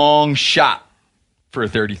long shot for a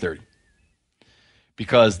 30-30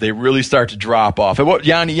 because they really start to drop off. At what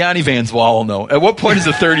Yanni Van Zwal know. At what point does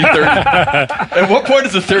a 30-30? At what point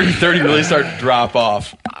does a 30-30 really start to drop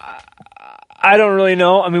off? I don't really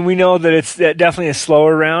know. I mean, we know that it's definitely a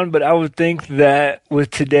slower round, but I would think that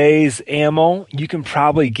with today's ammo, you can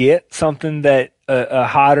probably get something that a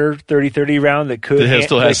hotter 30-30 round that could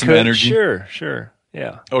Still has some energy. Sure.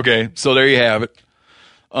 Yeah. Okay, so there you have it.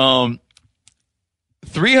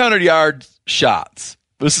 300-yard shots.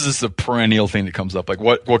 This is just a perennial thing that comes up. Like,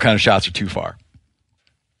 what kind of shots are too far?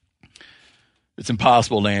 It's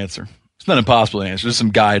impossible to answer. It's not impossible to answer. There's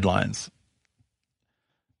some guidelines.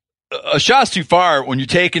 A shot's too far when you're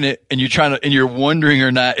taking it and you're wondering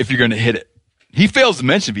or not if you're going to hit it. He fails to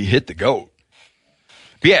mention if he hit the goat.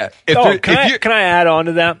 But yeah. Can I add on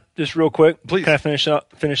to that just real quick? Please. Can I finish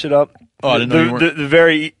it up? Oh, I didn't know you weren't. The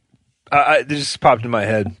very this just popped in my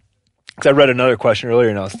head because I read another question earlier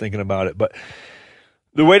and I was thinking about it. But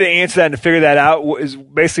the way to answer that and to figure that out is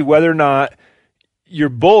basically whether or not your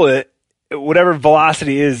bullet, whatever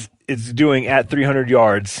velocity it's doing at 300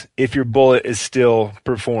 yards, if your bullet is still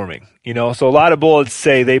performing. So a lot of bullets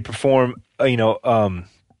say they perform, down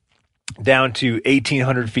to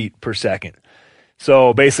 1,800 feet per second.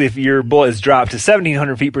 So basically, if your bullet is dropped to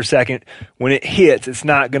 1,700 feet per second, when it hits, it's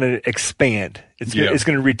not going to expand. It's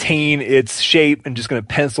going to retain its shape and just going to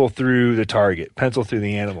pencil through the target, pencil through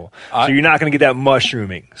the animal. So you're not going to get that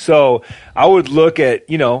mushrooming. So I would look at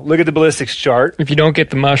the ballistics chart. If you don't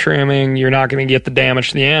get the mushrooming, you're not going to get the damage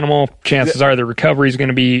to the animal. Chances are the recovery is going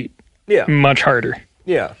to be much harder.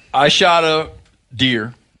 Yeah. I shot a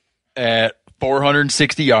deer at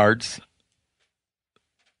 460 yards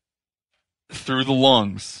through the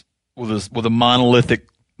lungs with a monolithic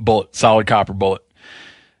bullet, solid copper bullet.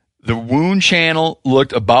 The wound channel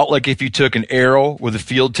looked about like if you took an arrow with a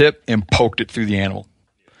field tip and poked it through the animal.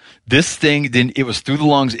 This thing it was through the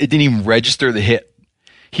lungs. It didn't even register the hit.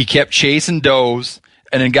 He kept chasing does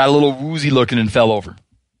and then got a little woozy looking and fell over.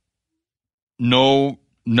 No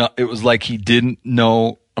no, it was like he didn't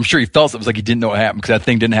know. I'm sure he felt it was like he didn't know what happened because that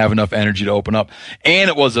thing didn't have enough energy to open up. And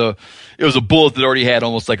it was a bullet that already had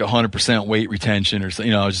almost like 100% weight retention or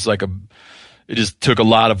something. It just took a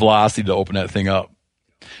lot of velocity to open that thing up.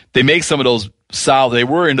 They make some of those solid. They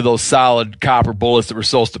were into those solid copper bullets that were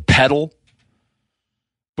supposed to pedal,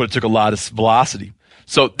 but it took a lot of velocity.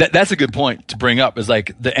 So that's a good point to bring up is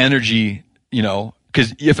like the energy,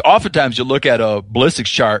 because if oftentimes you look at a ballistics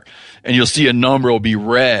chart and you'll see a number will be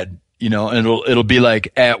red, and it'll be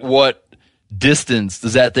like at what distance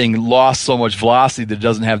does that thing lost so much velocity that it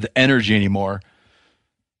doesn't have the energy anymore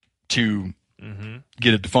to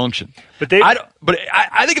get it to function. But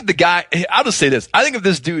I think if the guy, I'll just say this, I think if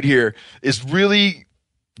this dude here is really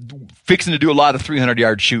fixing to do a lot of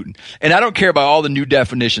 300-yard shooting, and I don't care about all the new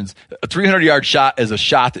definitions, a 300-yard shot is a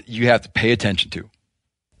shot that you have to pay attention to.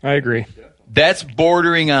 I agree. That's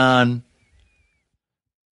bordering on,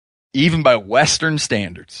 even by Western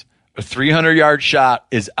standards, a 300-yard shot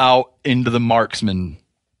is out into the marksman.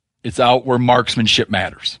 It's out where marksmanship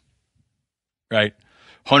matters, right?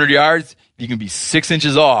 100 yards, you can be 6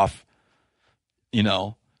 inches off,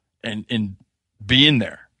 and be in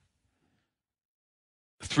there.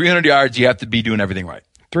 300 yards, you have to be doing everything right.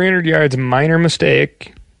 300 yards, minor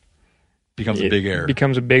mistake. Becomes a big error.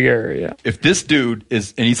 Becomes a big error, yeah. If this dude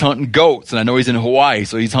and he's hunting goats, and I know he's in Hawaii,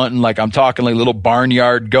 so he's hunting I'm talking like little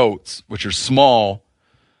barnyard goats, which are small,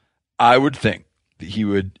 I would think that he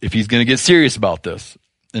would, if he's going to get serious about this,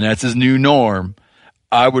 and that's his new norm,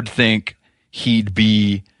 I would think he'd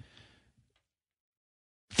be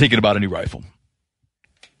thinking about a new rifle.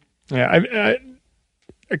 Yeah,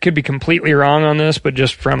 I could be completely wrong on this, but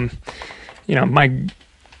just from, my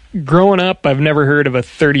growing up, I've never heard of a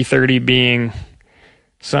 30-30 being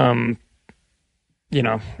some,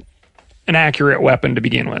 an accurate weapon to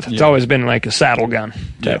begin with. It's always been like a saddle gun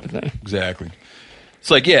type of thing. Exactly. It's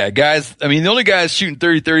like, guys, I mean, the only guys shooting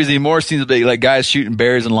 30-30s anymore seems to be like guys shooting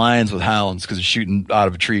bears and lions with hounds because they're shooting out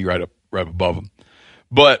of a tree right above them.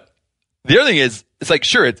 But the other thing is, it's like,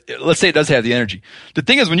 sure, let's say it does have the energy. The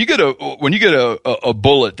thing is, when you get a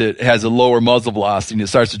bullet that has a lower muzzle velocity and it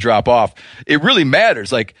starts to drop off, it really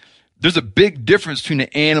matters. Like, there's a big difference between an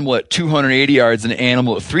animal at 280 yards and an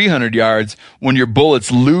animal at 300 yards when your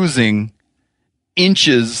bullet's losing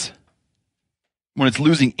inches, when it's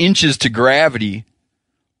losing inches to gravity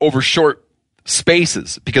over short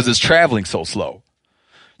spaces because it's traveling so slow.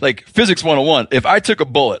 Like physics 101, if I took a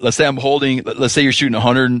bullet, let's say you're shooting a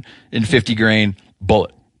 150 grain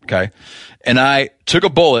bullet, okay? And I took a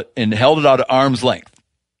bullet and held it out at arm's length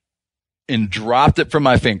and dropped it from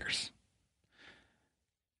my fingers.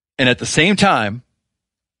 And at the same time,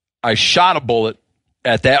 I shot a bullet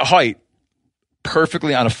at that height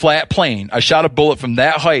perfectly on a flat plane. I shot a bullet from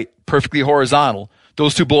that height perfectly horizontal.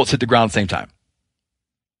 Those two bullets hit the ground at the same time.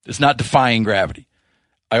 It's not defying gravity.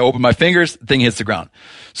 I open my fingers, the thing hits the ground.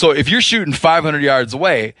 So if you're shooting 500 yards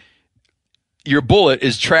away, your bullet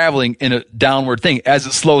is traveling in a downward thing. As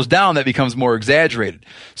it slows down, that becomes more exaggerated.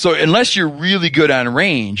 So unless you're really good on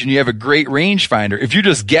range and you have a great rangefinder, if you're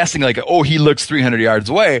just guessing like, oh, he looks 300 yards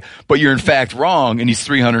away, but you're in fact wrong and he's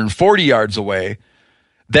 340 yards away,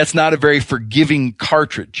 that's not a very forgiving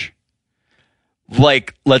cartridge.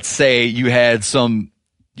 Like, let's say you had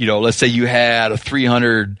let's say you had a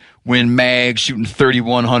 300 Win Mag shooting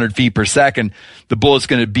 3,100 feet per second. The bullet's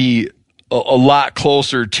going to be a lot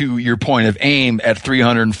closer to your point of aim at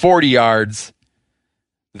 340 yards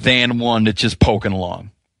than one that's just poking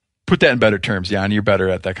along. Put that in better terms, Jan. You're better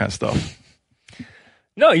at that kind of stuff.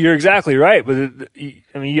 No, you're exactly right. But I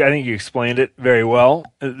think you explained it very well.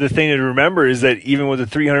 The thing to remember is that even with a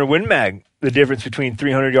 300 Win Mag, the difference between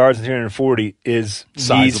 300 yards and 340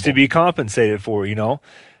 needs to be compensated for.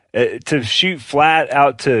 To shoot flat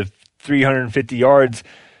out to 350 yards,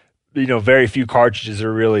 very few cartridges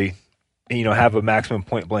are really, have a maximum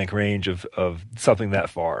point blank range of something that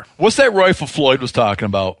far. What's that rifle Floyd was talking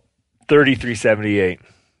about? 378.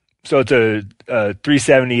 So it's a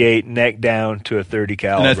 378 neck down to a 30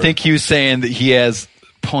 caliber. And I think he was saying that he has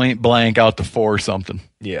point blank out to 4 or something.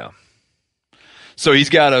 Yeah. So he's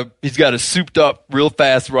got a souped up real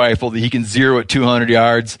fast rifle that he can zero at 200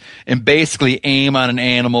 yards and basically aim on an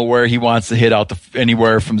animal where he wants to hit out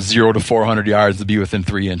anywhere from 0 to 400 yards to be within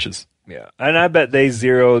 3 inches. Yeah. And I bet they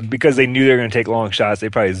zeroed because they knew they were going to take long shots. They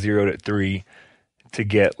probably zeroed at 3 to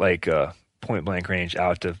get like a point blank range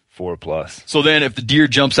out to 4+. So then if the deer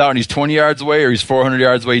jumps out and he's 20 yards away or he's 400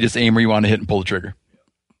 yards away, you just aim where you want to hit and pull the trigger.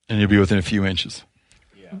 And you'll be within a few inches.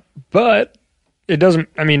 Yeah. But it doesn't,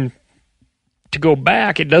 to go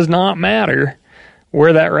back, it does not matter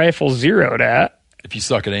where that rifle's zeroed at If you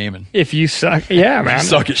suck at aiming. If you suck, yeah, man. You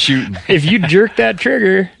suck at shooting. If you jerk that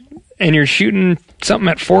trigger and you're shooting something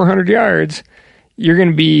at 400 yards, you're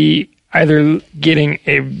going to be either getting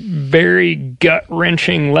a very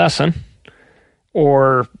gut-wrenching lesson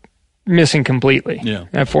or missing completely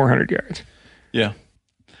at 400 yards. Yeah.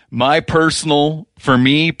 For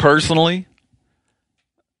me personally,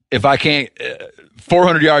 if I can't,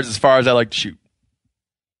 400 yards as far as I like to shoot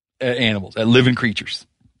at animals, at living creatures,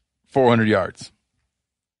 400 yards.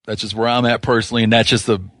 That's just where I'm at personally, and that's just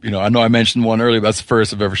I know I mentioned one earlier, but that's the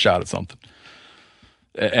first I've ever shot at something,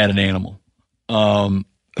 at an animal.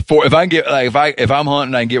 If I can get, if I'm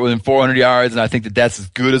hunting, I can get within 400 yards, and I think that's as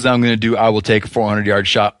good as I'm going to do, I will take a 400-yard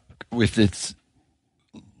shot with its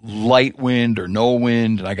light wind or no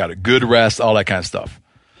wind, and I got a good rest, all that kind of stuff.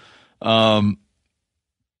 I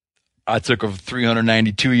took a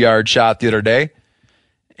 392-yard shot the other day,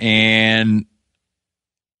 and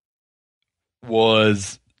it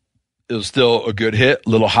was still a good hit, a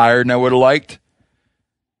little higher than I would have liked.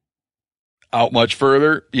 Out much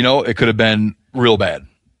further, it could have been real bad.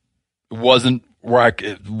 It wasn't where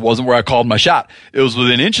I called my shot. It was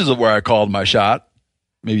within inches of where I called my shot,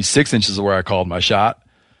 maybe 6 inches of where I called my shot.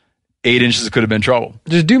 8 inches could have been trouble.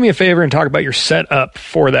 Just do me a favor and talk about your setup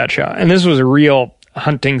for that shot. And this was a real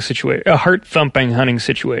hunting situation, a heart-thumping hunting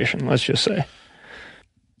situation, let's just say.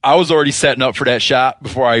 I was already setting up for that shot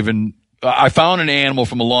before I found an animal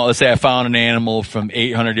let's say I found an animal from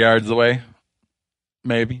 800 yards away,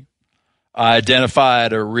 maybe. I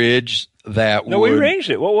identified a ridge that we ranged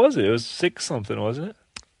it. What was it? It was 6 something, wasn't it?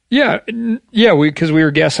 Yeah, because we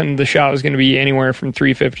were guessing the shot was going to be anywhere from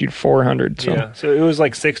 350 to 400. So. Yeah, so it was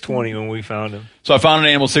like 620 when we found him. So I found an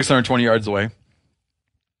animal 620 yards away.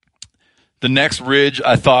 The next ridge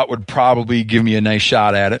I thought would probably give me a nice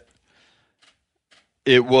shot at it.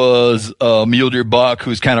 It was a mule deer buck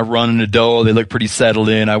who's kind of running a doe. They looked pretty settled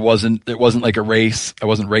in. It wasn't like a race. I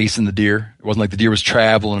wasn't racing the deer. It wasn't like the deer was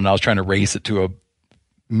traveling and I was trying to race it to a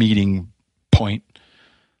meeting point.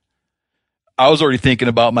 I was already thinking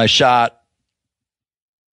about my shot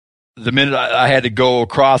the minute I had to go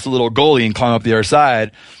across a little gully and climb up the other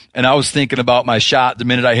side. And I was thinking about my shot the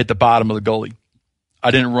minute I hit the bottom of the gully. I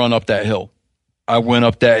didn't run up that hill. I went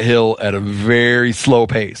up that hill at a very slow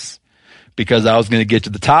pace because I was going to get to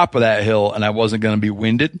the top of that hill and I wasn't going to be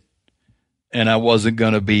winded and I wasn't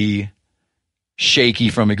going to be shaky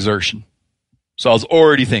from exertion. So I was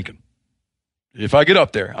already thinking, if I get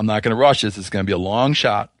up there, I'm not going to rush this. It's going to be a long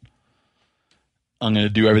shot. I'm going to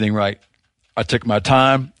do everything right. I took my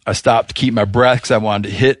time. I stopped to keep my breath because I wanted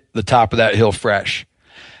to hit the top of that hill fresh.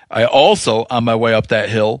 I also, on my way up that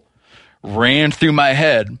hill, ran through my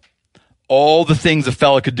head all the things a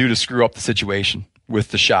fella could do to screw up the situation with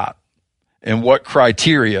the shot and what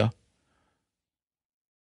criteria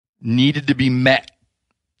needed to be met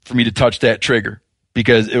for me to touch that trigger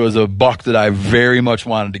because it was a buck that I very much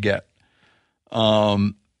wanted to get.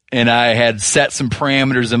 And I had set some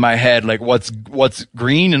parameters in my head, like what's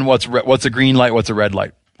green and what's a green light, what's a red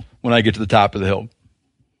light when I get to the top of the hill.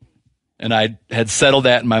 And I had settled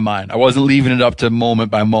that in my mind. I wasn't leaving it up to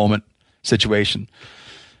moment by moment situation.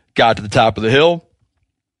 Got to the top of the hill.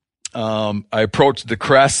 I approached the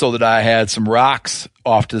crest so that I had some rocks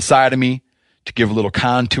off to the side of me to give a little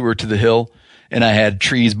contour to the hill. And I had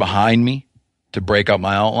trees behind me to break up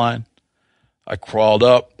my outline. I crawled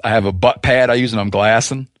up. I have a butt pad I use and I'm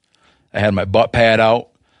glassing. I had my butt pad out.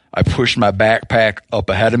 I pushed my backpack up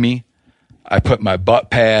ahead of me. I put my butt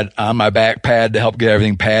pad on my back pad to help get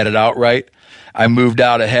everything padded out right. I moved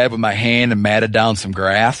out ahead with my hand and matted down some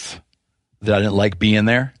grass that I didn't like being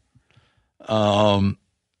there. And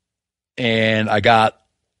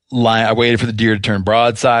I waited for the deer to turn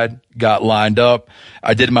broadside, got lined up.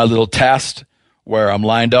 I did my little test where I'm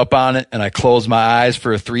lined up on it and I closed my eyes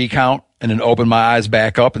for a 3 count and then opened my eyes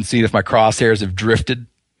back up and see if my crosshairs have drifted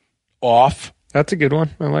off. That's a good one.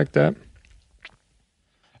 I like that.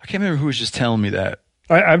 I can't remember who was just telling me that.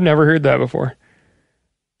 I've never heard that before.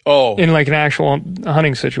 Oh. In like an actual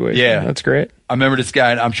hunting situation. Yeah. That's great. I remember this guy,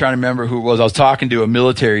 and I'm trying to remember who it was. I was talking to a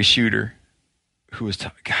military shooter who was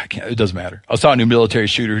it doesn't matter. I was talking to a military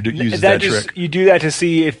shooter who uses that trick. You do that to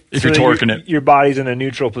see if you're torquing it. Your body's in a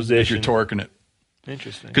neutral position. If you're torquing it.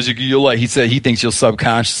 Interesting. Because he said he thinks you'll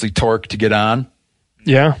subconsciously torque to get on.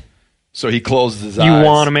 Yeah. So he closes his eyes. You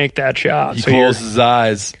want to make that shot. He closes his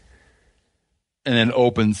eyes and then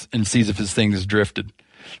opens and sees if his thing has drifted.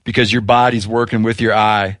 Because your body's working with your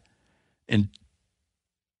eye and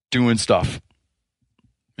doing stuff.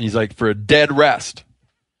 And he's like, for a dead rest,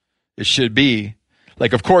 it should be.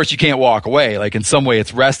 Like, of course, you can't walk away. Like, in some way,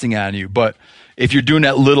 it's resting on you. But if you're doing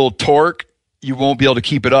that little torque, you won't be able to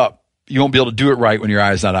keep it up. you won't be able to do it right when your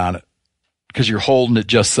eye's not on it because you're holding it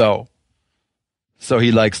just so. So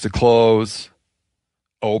he likes to close,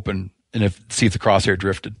 open, and see if the crosshair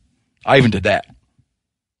drifted. I even did that.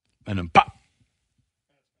 And then pop.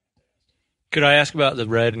 Could I ask about the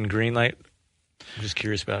red and green light? I'm just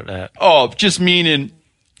curious about that. Oh, just meaning.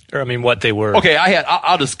 Or, I mean, what they were. Okay,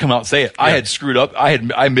 I'll just come out and say it. Yeah. I had screwed up.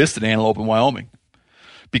 I missed an antelope in Wyoming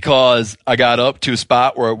because I got up to a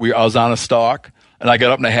spot where I was on a stalk, and I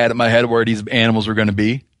got up and I had in my head where these animals were going to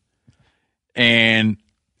be, and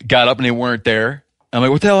got up and they weren't there. I'm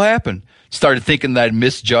like, what the hell happened? Started thinking that I'd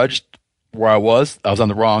misjudged where I was. I was on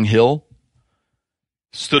the wrong hill.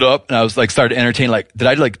 Stood up and I was like, started entertaining, like, did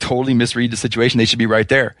I like totally misread the situation? They should be right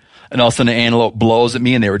there. And all of a sudden the antelope blows at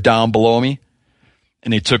me and they were down below me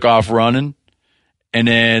and they took off running and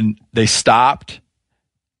then they stopped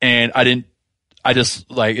and it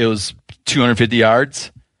was 250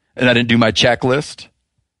 yards and I didn't do my checklist.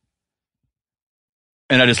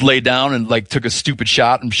 And I just laid down and like took a stupid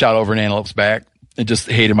shot and shot over an antelope's back and just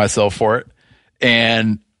hated myself for it.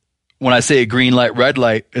 And when I say a green light, red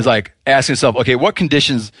light, is like asking yourself, okay, what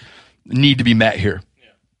conditions need to be met here? Yeah.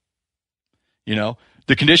 You know,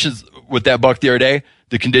 the conditions with that buck the other day,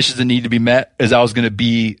 the conditions that need to be met is I was going to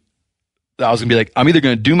be like, I'm either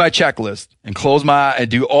going to do my checklist and close my eye and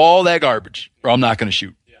do all that garbage, or I'm not going to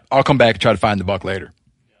shoot. Yeah. I'll come back and try to find the buck later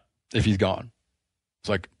if he's gone. It's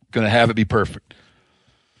like going to have it be perfect.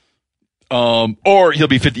 Or he'll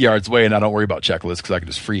be 50 yards away and I don't worry about checklists because I can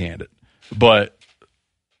just freehand it. But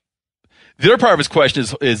the other part of his question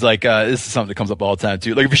is like, this is something that comes up all the time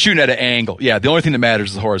too. Like if you're shooting at an angle, yeah, the only thing that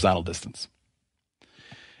matters is the horizontal distance.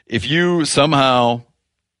 If you somehow,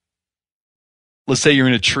 let's say you're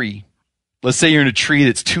in a tree. Let's say you're in a tree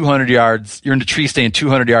that's 200 yards. You're in a tree staying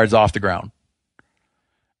 200 yards off the ground.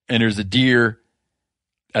 And there's a deer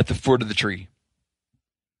at the foot of the tree.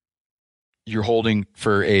 You're holding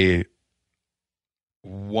for a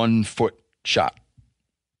 1 foot shot.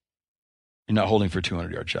 You're not holding for a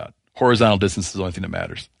 200-yard shot. Horizontal distance is the only thing that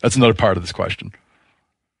matters. That's another part of this question.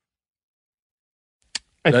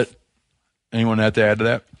 Anyone have to add to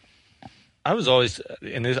that? I was always,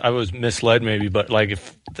 I was misled maybe, but like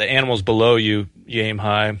if the animal's below you, you aim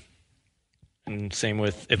high. And same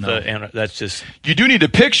with that's just. You do need to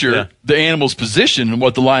picture the animal's position and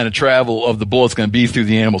what the line of travel of the bullet's going to be through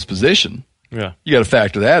the animal's position. Yeah. You got to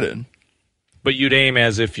factor that in. But you'd aim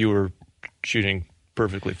as if you were shooting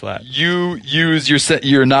perfectly flat. You use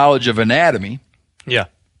your knowledge of anatomy. Yeah.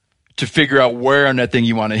 To figure out where on that thing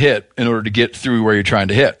you want to hit in order to get through where you're trying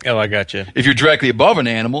to hit. Oh, I got you. If you're directly above an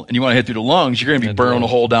animal and you want to hit through the lungs, you're going to be burning a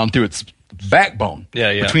hole down through its backbone.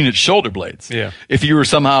 Yeah. Between its shoulder blades. Yeah. If you were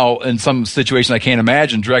somehow in some situation I can't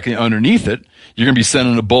imagine directly underneath it, you're going to be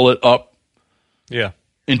sending a bullet up. Yeah.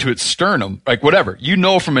 Into its sternum, like whatever. You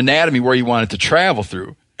know from anatomy where you want it to travel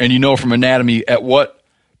through, and you know from anatomy at what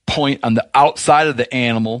point on the outside of the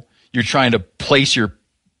animal you're trying to place your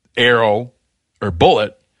arrow or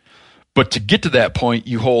bullet. But to get to that point,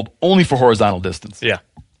 you hold only for horizontal distance. Yeah.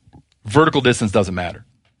 Vertical distance doesn't matter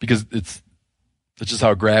because it's just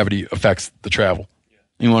how gravity affects the travel.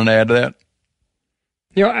 You want to add to that?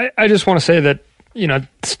 You know, I just want to say that, you know,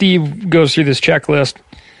 Steve goes through this checklist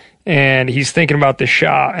and he's thinking about this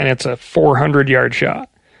shot, and it's a 400-yard shot.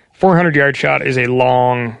 400-yard shot is a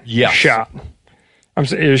long shot.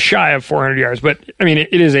 It was shy of 400 yards, but I mean,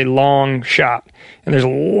 it is a long shot. And there's a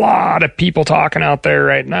lot of people talking out there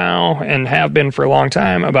right now and have been for a long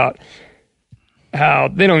time about how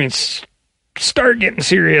they don't even start getting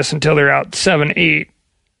serious until they're out 7, 8,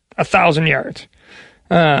 1,000 yards.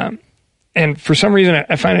 And for some reason,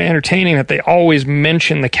 I find it entertaining that they always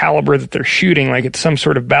mention the caliber that they're shooting, like it's some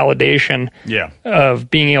sort of validation of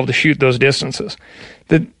being able to shoot those distances.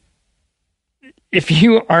 That if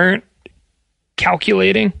you aren't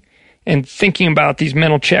calculating and thinking about these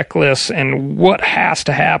mental checklists and what has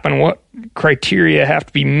to happen, what criteria have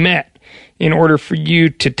to be met in order for you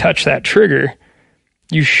to touch that trigger,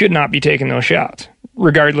 you should not be taking those shots,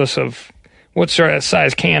 regardless of what sort of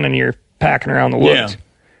size cannon you're packing around the woods. Yeah.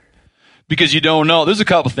 Because you don't know. There's a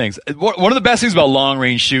couple things. One of the best things about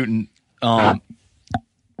long-range shooting, one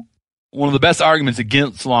of the best arguments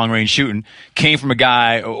against long-range shooting came from a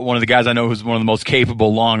guy, one of the guys I know who's one of the most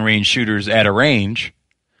capable long-range shooters at a range.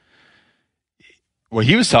 What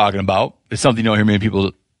he was talking about is something you don't hear many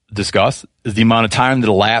people discuss, is the amount of time that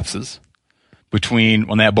elapses between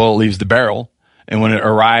when that bullet leaves the barrel and when it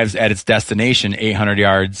arrives at its destination 800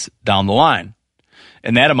 yards down the line.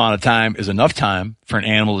 And that amount of time is enough time for an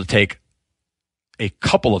animal to take a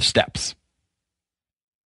couple of steps.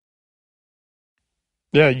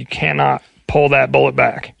 Yeah, you cannot pull that bullet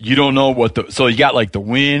back. You don't know so you got like the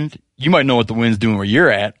wind. You might know what the wind's doing where you're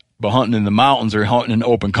at, but hunting in the mountains or hunting in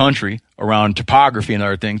open country around topography and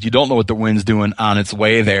other things, you don't know what the wind's doing on its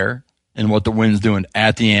way there and what the wind's doing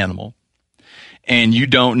at the animal. And you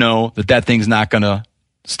don't know that thing's not going to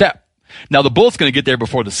step. Now, the bullet's going to get there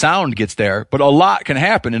before the sound gets there, but a lot can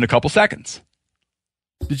happen in a couple seconds.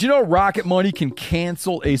 Did you know Rocket Money can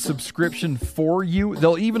cancel a subscription for you?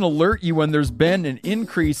 They'll even alert you when there's been an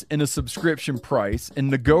increase in a subscription price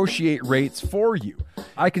and negotiate rates for you.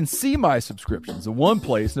 I can see my subscriptions in one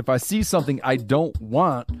place, and if I see something I don't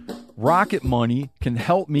want, Rocket Money can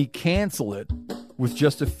help me cancel it with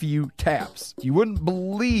just a few taps. You wouldn't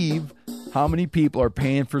believe how many people are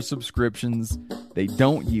paying for subscriptions they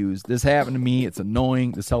don't use. This happened to me. It's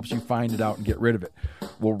annoying. This helps you find it out and get rid of it.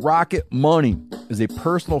 Well, Rocket Money is a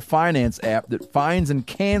personal finance app that finds and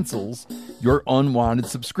cancels your unwanted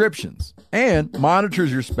subscriptions and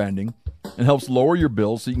monitors your spending and helps lower your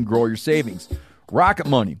bills so you can grow your savings. Rocket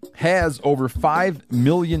Money has over 5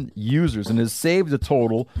 million users and has saved a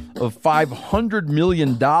total of $500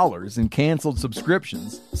 million in canceled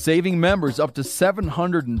subscriptions, saving members up to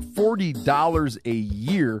 $740 a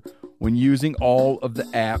year when using all of the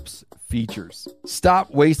app's features.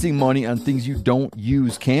 Stop wasting money on things you don't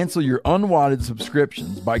use. Cancel your unwanted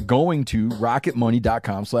subscriptions by going to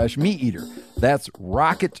rocketmoney.com/meateater. That's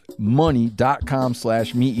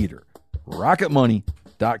rocketmoney.com/meateater.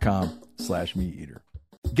 rocketmoney.com/meateater.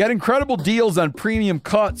 Get incredible deals on premium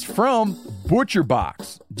cuts from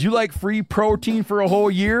ButcherBox. Do you like free protein for a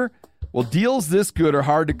whole year? Well, deals this good are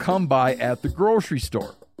hard to come by at the grocery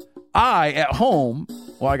store. At home,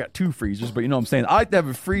 I got 2 freezers, but you know what I'm saying. I like to have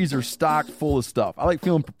a freezer stocked full of stuff. I like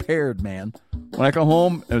feeling prepared, man. When I come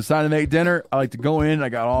home and it's time to make dinner, I like to go in. I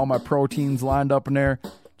got all my proteins lined up in there.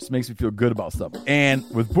 Just makes me feel good about stuff. And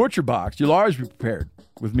with ButcherBox, you'll always be prepared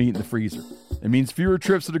with meat in the freezer. It means fewer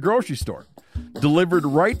trips to the grocery store. Delivered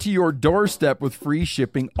right to your doorstep with free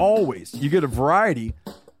shipping always. You get a variety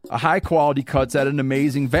of high-quality cuts at an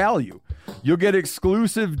amazing value. You'll get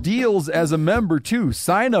exclusive deals as a member, too.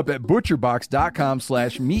 Sign up at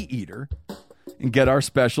butcherbox.com/meateater and get our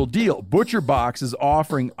special deal. ButcherBox is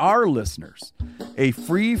offering our listeners a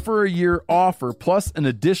free for a year offer plus an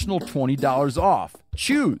additional $20 off.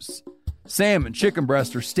 Choose salmon, chicken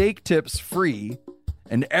breast, or steak tips free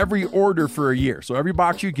and every order for a year. So every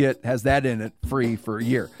box you get has that in it, free for a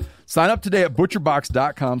year. Sign up today at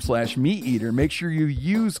butcherbox.com/meateater. Make sure you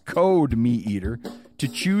use code MeatEater to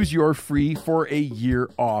choose your free for a year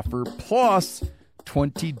offer plus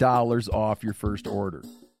 $20 off your first order.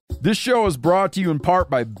 This show is brought to you in part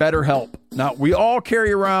by BetterHelp. Now, we all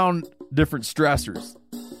carry around different stressors,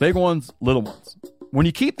 big ones, little ones. When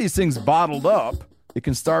you keep these things bottled up, it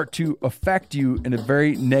can start to affect you in a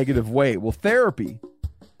very negative way. Well, therapy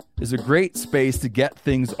is a great space to get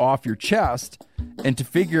things off your chest and to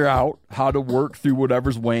figure out how to work through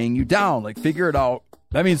whatever's weighing you down. Like, figure it out.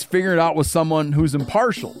 That means figuring it out with someone who's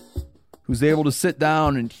impartial, who's able to sit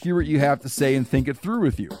down and hear what you have to say and think it through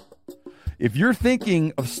with you. If you're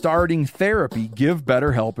thinking of starting therapy, give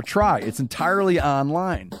BetterHelp a try. It's entirely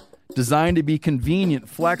online, designed to be convenient,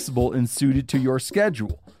 flexible, and suited to your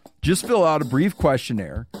schedule. Just fill out a brief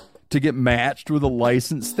questionnaire to get matched with a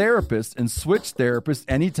licensed therapist and switch therapists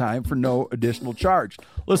anytime for no additional charge.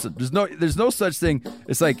 Listen, there's no such thing.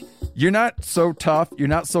 It's like you're not so tough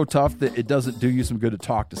that it doesn't do you some good to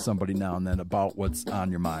talk to somebody now and then about what's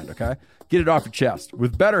on your mind, okay? Get it off your chest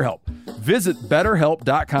with BetterHelp. Visit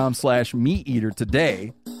betterhelp.com/meateater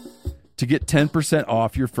today to get 10%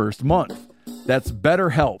 off your first month. That's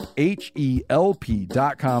BetterHelp,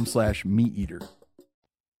 HELP.com/meateater.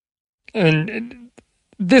 And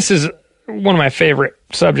this is one of my favorite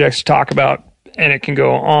subjects to talk about, and it can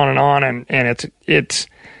go on, and it's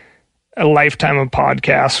a lifetime of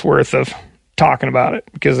podcasts worth of talking about it,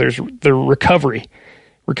 because there's the recovery.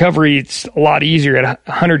 Recovery, it's a lot easier at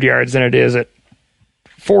 100 yards than it is at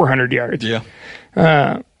 400 yards. Yeah.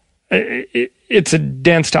 It's a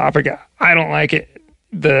dense topic. I don't like it.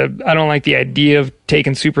 I don't like the idea of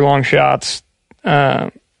taking super long shots.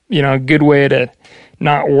 A good way to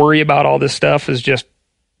not worry about all this stuff is just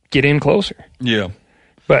get in closer. Yeah.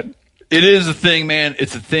 But it is a thing, man.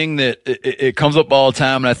 It's a thing that it comes up all the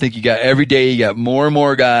time. And I think every day you got more and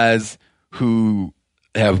more guys who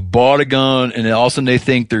have bought a gun and all of a sudden they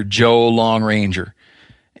think they're Joe Long Ranger.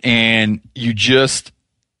 And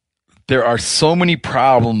there are so many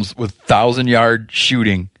problems with 1,000-yard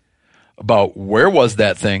shooting about where was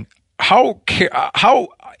that thing? How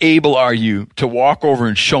able are you to walk over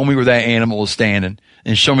and show me where that animal is standing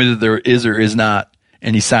and show me that there is or is not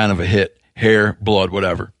any sign of a hit, hair, blood,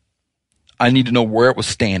 whatever? I need to know where it was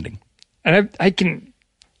standing. And I can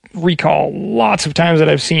recall lots of times that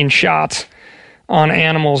I've seen shots on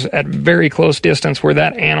animals at very close distance where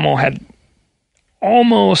that animal had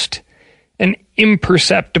almost an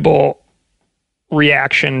imperceptible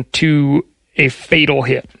reaction to a fatal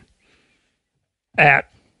hit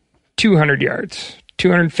at 200 yards,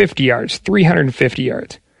 250 yards, 350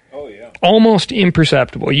 yards. Oh, yeah. Almost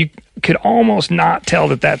imperceptible. You could almost not tell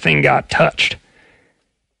that thing got touched.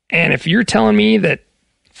 And if you're telling me that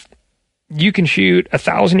you can shoot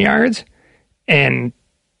 1,000 yards and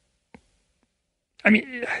I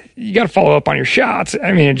mean, you got to follow up on your shots.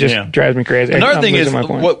 I mean, it just drives me crazy. Another thing is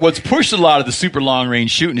what's pushed a lot of the super long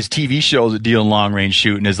range shooting is TV shows that deal in long range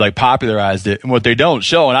shooting has like popularized it. And what they don't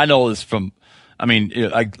show, and I know this from, I mean,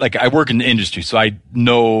 I work in the industry, so I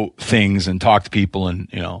know things and talk to people, and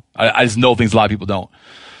I just know things a lot of people don't.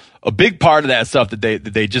 A big part of that stuff that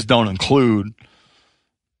they just don't include.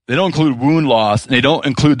 They don't include wound loss, and they don't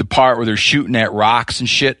include the part where they're shooting at rocks and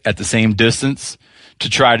shit at the same distance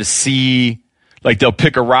to try to see. Like they'll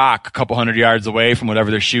pick a rock a couple hundred yards away from whatever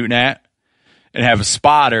they're shooting at and have a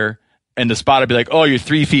spotter, and the spotter be like, oh, you're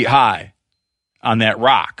 3 feet high on that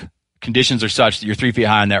rock. Conditions are such that you're 3 feet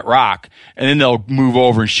high on that rock. And then they'll move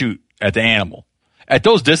over and shoot at the animal. At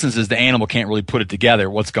those distances, the animal can't really put it together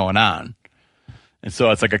what's going on. And so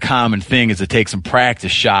it's like a common thing is to take some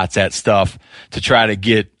practice shots at stuff to try to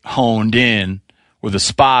get honed in with a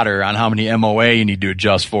spotter on how many MOA you need to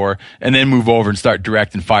adjust for, and then move over and start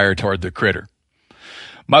directing fire toward the critter.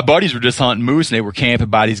 My buddies were just hunting moose, and they were camping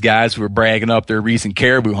by these guys who were bragging up their recent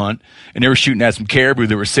caribou hunt, and they were shooting at some caribou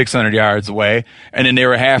that were 600 yards away, and then they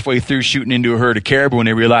were halfway through shooting into a herd of caribou, and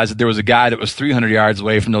they realized that there was a guy that was 300 yards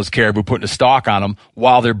away from those caribou putting a stalk on them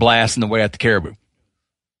while they're blasting away at the caribou.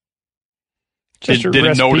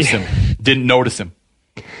 Didn't notice him.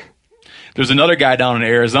 There's another guy down in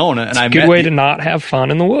Arizona, and it's a good way to not have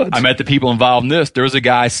fun in the woods. I met the people involved in this. There was a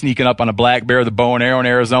guy sneaking up on a black bear with a bow and arrow in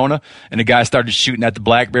Arizona, and the guy started shooting at the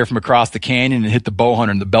black bear from across the canyon and hit the bow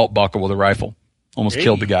hunter in the belt buckle with a rifle. Almost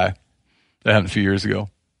killed the guy. That happened a few years ago.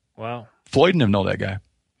 Wow. Floyd didn't even know that guy.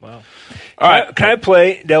 Wow. All right. Can I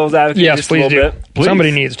play devil's advocate just a little bit? Please.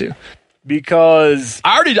 Somebody needs to. Because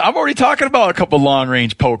I'm already talking about a couple long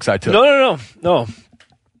range pokes I took. No.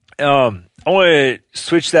 I want to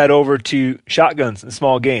switch that over to shotguns and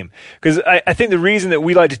small game, because I think the reason that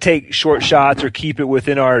we like to take short shots or keep it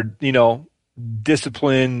within our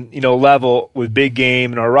discipline level with big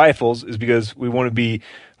game and our rifles is because we want to be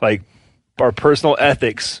like our personal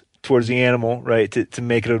ethics towards the animal, right? To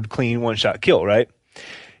make it a clean one shot kill, right?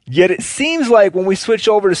 Yet it seems like when we switch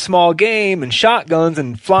over to small game and shotguns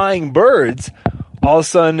and flying birds, all of a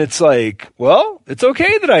sudden it's like, well, it's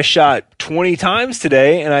okay that I shot 20 times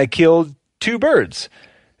today and I killed 2 birds.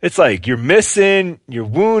 It's like you're missing, you're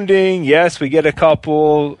wounding. Yes, we get a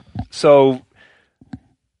couple. So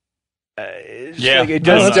it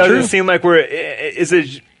doesn't seem like we're. Is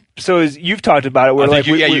it? So as you've talked about it, where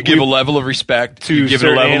you give a level of respect to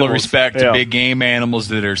to big game animals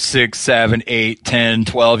that are 6, 7, 8, 10,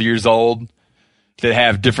 12 years old that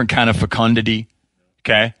have different kind of fecundity.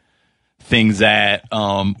 Okay. Things that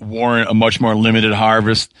warrant a much more limited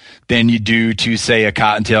harvest than you do to, say, a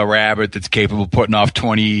cottontail rabbit that's capable of putting off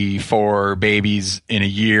 24 babies in a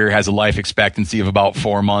year, has a life expectancy of about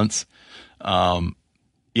 4 months. I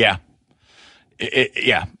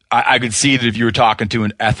could see that if you were talking to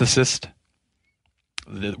an ethicist,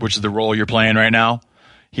 which is the role you're playing right now,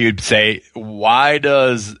 he would say, why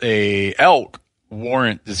does a elk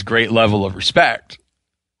warrant this great level of respect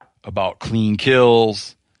about clean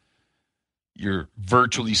kills? You're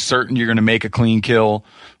virtually certain you're going to make a clean kill.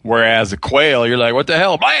 Whereas a quail, you're like, what the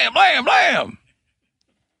hell? Blam, blam, blam.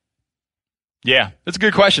 Yeah, that's a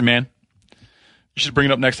good question, man. You should bring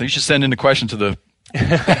it up next time. You should send in the question to the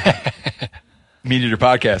Meat Eater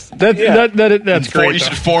podcast. That's great.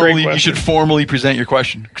 You should formally present your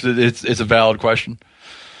question because it's a valid question.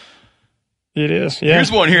 It is. Yeah.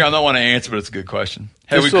 Here's one here I don't want to answer, but it's a good question.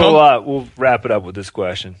 We'll wrap it up with this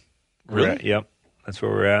question. Really? Yep. That's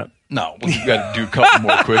where we're at. No, we got to do a couple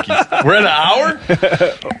more quickies. We're at an hour?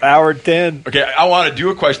 Hour 10. Okay, I want to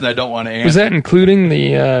do a question I don't want to answer. Was that including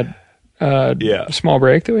the small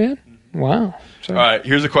break that we had? Wow. Sorry. All right,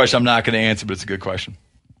 here's a question I'm not going to answer, but it's a good question.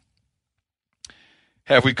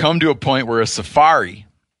 Have we come to a point where a safari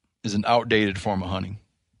is an outdated form of hunting?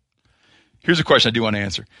 Here's a question I do want to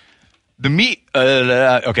answer. The meat,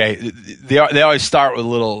 they always start with a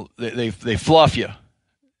little, they fluff you.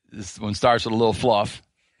 This one starts with a little fluff.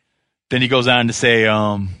 Then he goes on to say,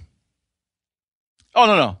 no,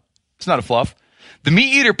 it's not a fluff. The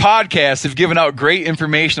Meat Eater podcasts have given out great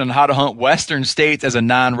information on how to hunt Western states as a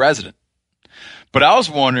non-resident. But I was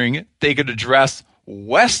wondering if they could address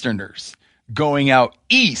Westerners going out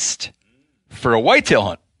east for a whitetail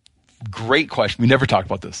hunt. Great question. We never talked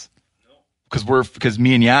about this because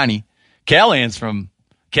me and Yanni, Callahan's from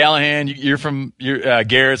Callahan. You're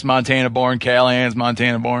Garrett's Montana born. Callahan's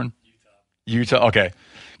Montana born. Utah. Okay.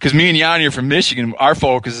 Because me and Yanni are from Michigan. Our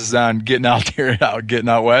focus is on getting out there, getting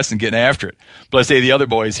out west and getting after it. But let's say the other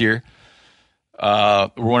boys here, we're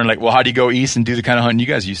wondering like, well, how do you go east and do the kind of hunting you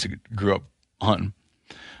guys used to grew up hunting?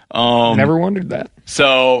 Never wondered that.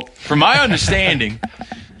 So, from my understanding,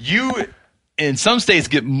 you in some states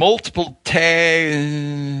get multiple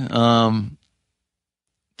tags.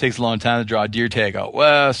 Takes a long time to draw a deer tag out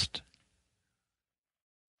west.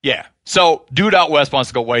 Yeah. So, dude out west wants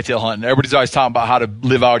to go whitetail hunting. Everybody's always talking about how to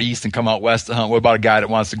live out east and come out west to hunt. What about a guy that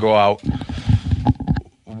wants to go out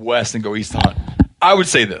west and go east to hunt? I would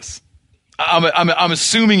say this. I'm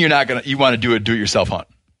assuming you want to do a do-it-yourself hunt.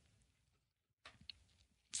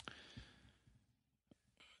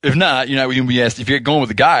 If not, you're not going to be asked. If you're going with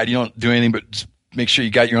a guide, you don't do anything but just make sure you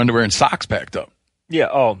got your underwear and socks packed up. Yeah.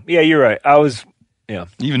 Oh, yeah. You're right. Yeah.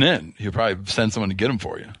 Even then, he'll probably send someone to get them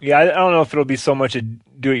for you. Yeah. I don't know if it'll be so much a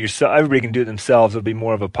do it yourself. Everybody can do it themselves. It'll be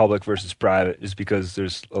more of a public versus private, just because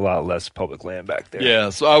there's a lot less public land back there. Yeah.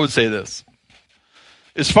 So I would say this.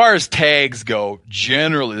 As far as tags go,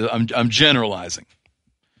 generally, I'm generalizing.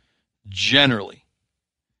 Generally,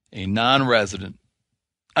 a non-resident.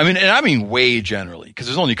 I mean way generally, because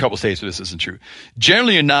there's only a couple states where this isn't true.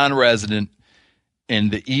 Generally, a non-resident in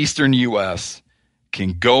the eastern U.S.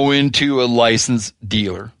 can go into a licensed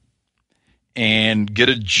dealer and get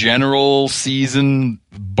a general season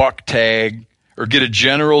buck tag or get a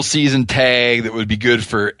general season tag that would be good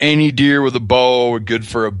for any deer with a bow or good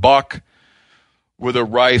for a buck with a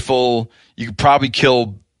rifle. You could probably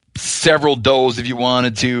kill several does if you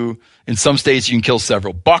wanted to. In some states, you can kill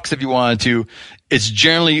several bucks if you wanted to. It's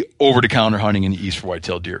generally over-the-counter hunting in the east for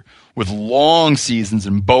whitetail deer, with long seasons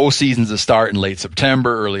and bow seasons that start in late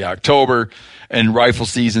September, early October, and rifle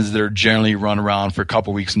seasons that are generally run around for a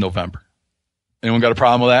couple weeks in November. Anyone got a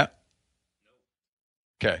problem with that?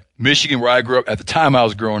 Okay. Michigan, where I grew up, at the time I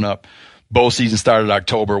was growing up, bow season started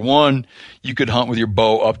October 1. You could hunt with your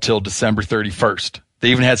bow up till December 31st. They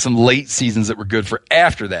even had some late seasons that were good for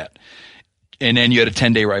after that. And then you had a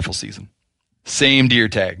 10-day rifle season. Same deer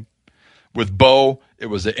tag. With bow, it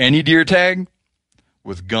was any deer tag.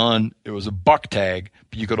 With gun, it was a buck tag.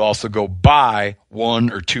 But you could also go buy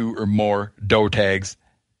 1 or 2 or more doe tags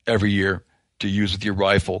every year to use with your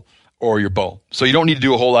rifle or your bow. So you don't need to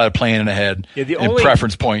do a whole lot of planning ahead and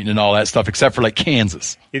preference pointing and all that stuff, except for like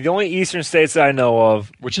Kansas. Yeah, the only eastern states that I know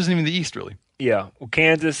of. Which isn't even the east, really. Yeah. Well,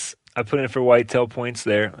 Kansas, I put in for whitetail points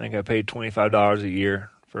there. I think I paid $25 a year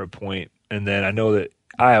for a point. And then I know that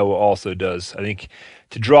Iowa also does. I think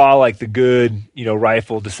to draw like the good,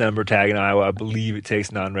 rifle December tag in Iowa, I believe it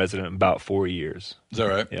takes non-resident about 4 years. Is that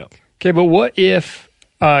right? Yeah. Okay, but what if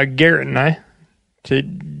Garrett and I, to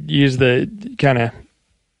use the kind of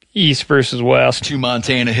east versus west. 2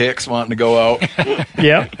 Montana hicks wanting to go out.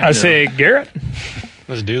 Yeah, I say, Garrett,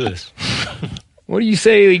 Let's do this. what do you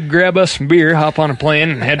say we grab us some beer, hop on a plane,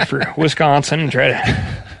 and head for Wisconsin and try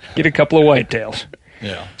to get a couple of whitetails?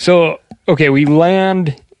 Yeah. So, okay, we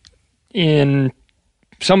land in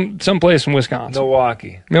some place in Wisconsin.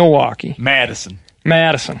 Milwaukee. Madison.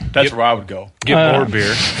 That's where I would go. Get more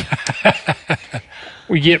beer.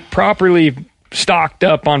 We get properly stocked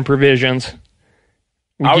up on provisions.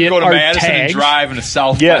 I would go to Madison tags. and drive in a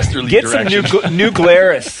southwesterly get direction. some New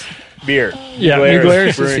Glarus beer. Yeah, New Glarus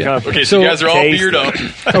is Brewing Company. Okay, so you guys are all beard up.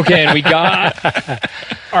 Okay, and we got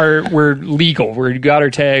we're legal. We got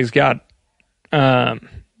our tags, got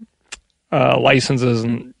licenses,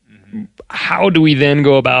 and how do we then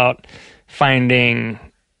go about finding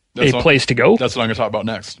a place to go? That's what I'm going to talk about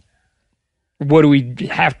next. What do we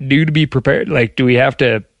have to do to be prepared? Like, do we have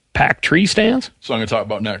to pack tree stands? So I'm going to talk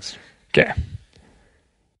about next. Okay.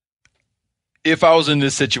 If I was in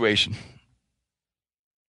this situation,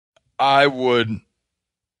 I would,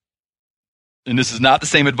 and this is not the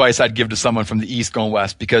same advice I'd give to someone from the east going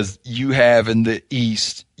west, because you have in the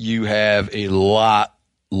east, you have a lot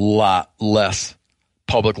less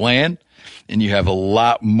public land, and you have a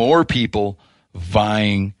lot more people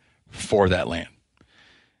vying for that land.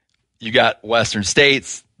 You got western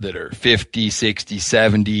states that are 50, 60,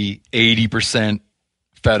 70, 80%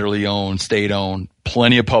 federally owned, state owned,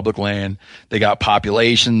 plenty of public land. They got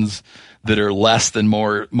populations that are less than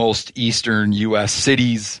most eastern U.S.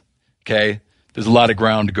 cities. Okay. There's a lot of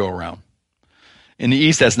ground to go around. In the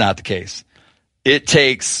east, that's not the case. It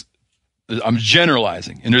takes, I'm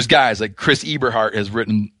generalizing, and there's guys like Chris Eberhardt has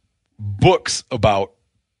written books about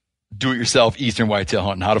do-it-yourself eastern whitetail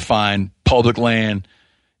hunting, how to find public land,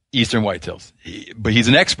 eastern whitetails. But he's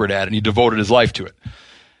an expert at it, and he devoted his life to it.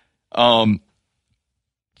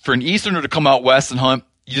 For an easterner to come out west and hunt,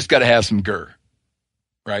 you just got to have some gur,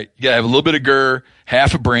 right? You got to have a little bit of gur,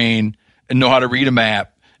 half a brain, and know how to read a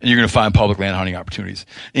map, and you're going to find public land hunting opportunities.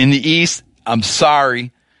 In the east, I'm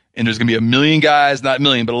sorry, and there's going to be a million guys, not a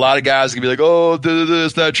million, but a lot of guys are going to be like, oh,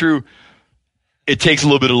 it's not true. It takes a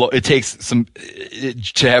little bit of, it takes some,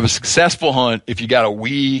 to have a successful hunt, if you got a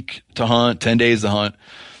week to hunt, 10 days to hunt,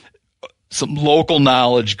 some local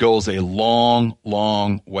knowledge goes a long,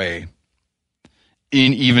 long way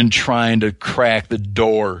in even trying to crack the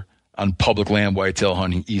door on public land whitetail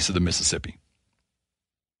hunting east of the Mississippi.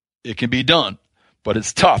 It can be done, but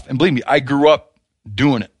it's tough. And believe me, I grew up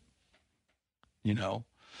doing it, you know.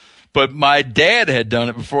 But my dad had done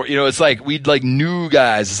it before. You know, it's like we'd like new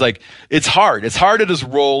guys. It's like, it's hard. It's hard to just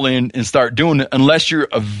roll in and start doing it unless you're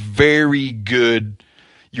very good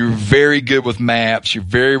with maps. You're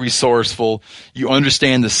very resourceful. You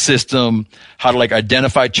understand the system, how to like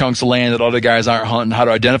identify chunks of land that other guys aren't hunting, how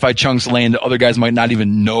to identify chunks of land that other guys might not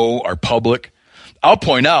even know are public. I'll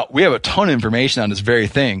point out, we have a ton of information on this very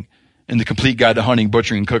thing in the Complete Guide to Hunting,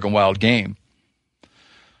 Butchering, and Cooking Wild Game.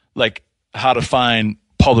 Like how to find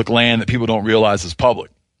public land that people don't realize is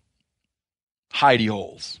public. Hidey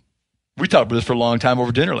holes. We talked about this for a long time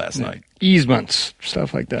over dinner last night. Easements,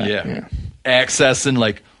 stuff like that. Yeah. Accessing,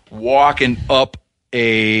 like walking up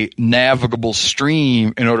a navigable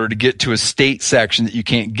stream in order to get to a state section that you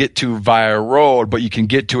can't get to via a road, but you can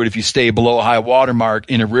get to it if you stay below high water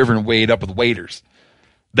mark in a river and wade up with waders.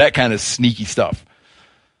 That kind of sneaky stuff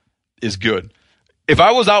is good. If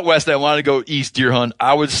I was out west and I wanted to go east deer hunt,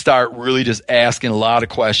 I would start really just asking a lot of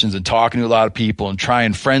questions and talking to a lot of people and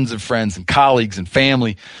trying friends of friends and colleagues and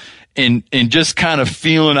family and just kind of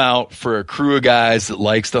feeling out for a crew of guys that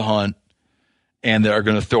likes to hunt and that are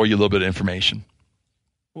going to throw you a little bit of information.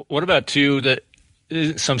 What about, too, that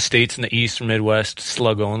some states in the east or Midwest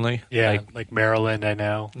slug only? Yeah, like Maryland, I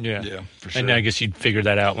know. Yeah, for sure. And I guess you'd figure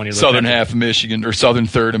that out when you're southern half of Michigan or southern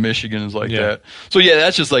third of Michigan is like that. So yeah,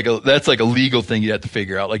 that's just like a legal thing you have to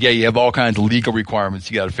figure out. Like, yeah, you have all kinds of legal requirements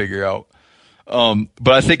you got to figure out.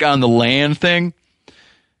 But I think on the land thing,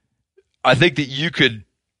 I think that you could,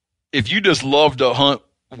 if you just love to hunt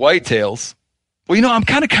whitetails. Well, you know, I'm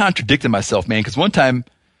kind of contradicting myself, man, because one time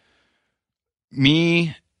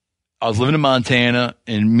I was living in Montana,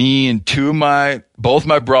 and me and both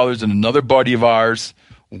my brothers and another buddy of ours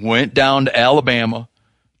went down to Alabama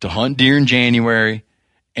to hunt deer in January,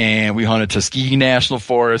 and we hunted Tuskegee National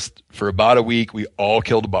Forest for about a week. We all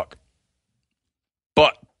killed a buck.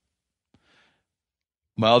 But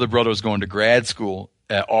my other brother was going to grad school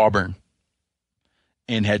at Auburn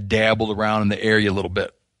and had dabbled around in the area a little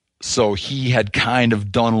bit. So he had kind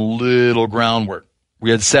of done a little groundwork.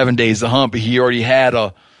 We had 7 days to hunt, but he already had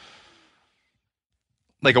a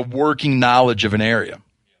working knowledge of an area.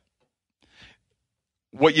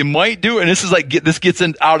 What you might do, and this is like, this gets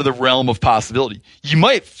out of the realm of possibility. You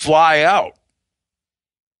might fly out.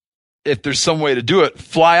 If there's some way to do it,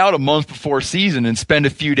 fly out a month before season and spend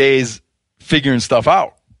a few days figuring stuff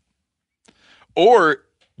out. Or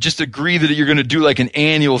just agree that you're going to do like an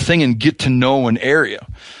annual thing and get to know an area.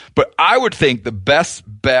 But I would think the best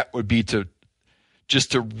bet would be to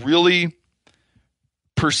really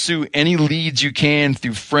pursue any leads you can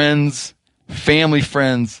through friends, family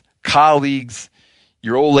friends, colleagues,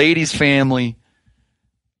 your old lady's family,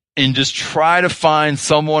 and just try to find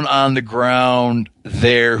someone on the ground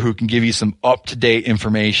there who can give you some up-to-date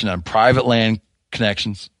information on private land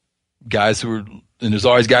connections, and there's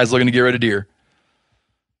always guys looking to get rid of deer,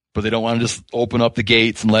 but they don't want to just open up the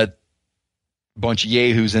gates and let a bunch of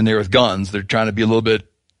yahoos in there with guns. They're trying to be a little bit,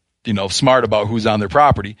 smart about who's on their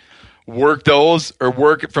property. Work those, or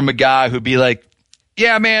work it from a guy who'd be like,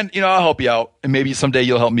 yeah, man, I'll help you out. And maybe someday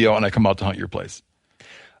you'll help me out and I come out to hunt your place.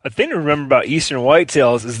 A thing to remember about eastern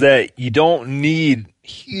whitetails is that you don't need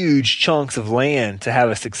huge chunks of land to have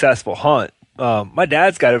a successful hunt. My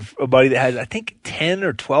dad's got a buddy that has, I think, 10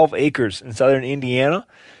 or 12 acres in southern Indiana,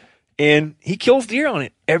 and he kills deer on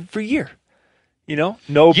it every year. But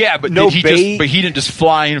he didn't just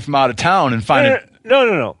fly in from out of town and find it.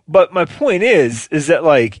 No. But my point is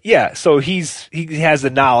that so he has the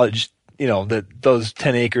knowledge, that those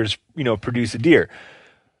 10 acres, produce a deer.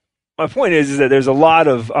 My point is that there's a lot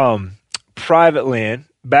of private land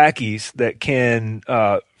back east that can,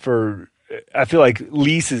 I feel like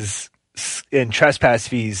leases and trespass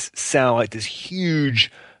fees sound like this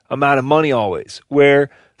huge amount of money always,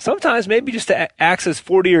 where sometimes maybe just to access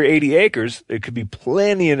 40 or 80 acres, it could be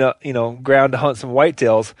plenty of, ground to hunt some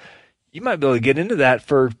whitetails. You might be able to get into that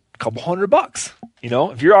for couple $100. You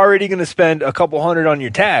know, if you're already going to spend a couple $100 on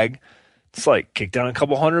your tag, it's like kick down a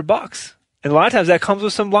couple $100. And a lot of times that comes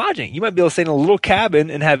with some lodging. You might be able to stay in a little cabin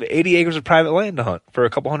and have 80 acres of private land to hunt for a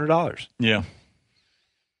couple $100. Yeah.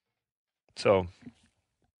 So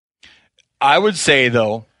I would say,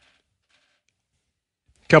 though,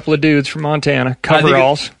 Couple of dudes from Montana,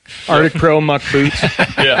 coveralls, Arctic Pro muck boots,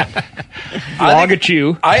 yeah. log at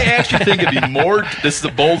you. I actually think it'd be more, this is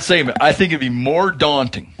a bold statement, I think it'd be more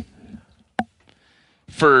daunting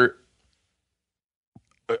for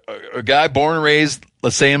a guy born and raised,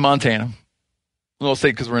 let's say in Montana, let's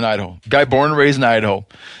say because we're in Idaho, guy born and raised in Idaho,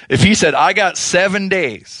 if he said, I got 7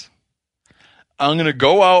 days, I'm going to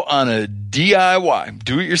go out on a DIY,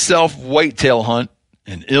 do-it-yourself whitetail hunt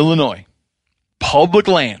in Illinois, public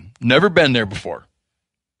land, never been there before,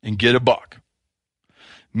 and get a buck.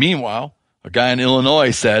 Meanwhile, a guy in Illinois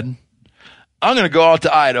said, I'm going to go out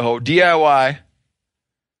to Idaho, DIY,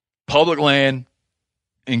 public land,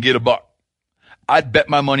 and get a buck. I'd bet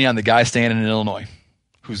my money on the guy standing in Illinois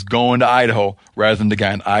who's going to Idaho rather than the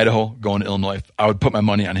guy in Idaho going to Illinois. I would put my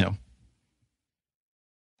money on him.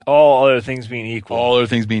 All other things being equal. All other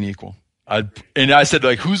things being equal. And I said,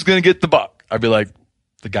 like, who's going to get the buck? I'd be like,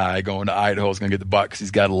 the guy going to Idaho is going to get the buck because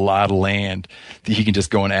he's got a lot of land that he can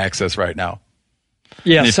just go and access right now.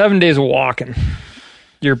 Yeah, 7 days of walking.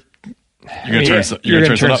 You're going to turn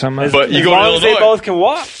something up. But you as go long to as they Illinois. both can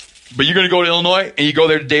walk. But you're going to go to Illinois, and you go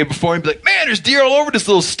there the day before, and be like, man, there's deer all over this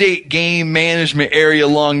little state game management area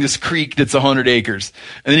along this creek that's 100 acres.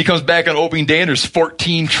 And then he comes back on opening day, and there's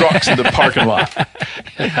 14 trucks in the parking lot.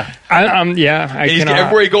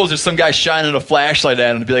 Everywhere he goes, there's some guy shining a flashlight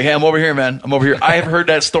at him and be like, hey, I'm over here, man. I'm over here. I have heard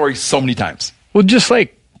that story so many times. Well, just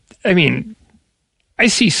like, I mean, I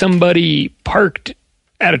see somebody parked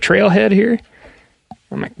at a trailhead here.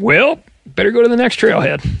 I'm like, well, better go to the next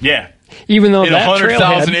trailhead. Yeah. Even though In that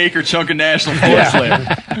 100,000 acre chunk of national forest land.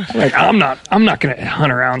 Like, I'm not going to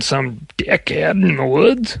hunt around some dickhead in the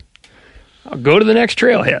woods. I'll go to the next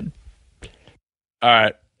trailhead. All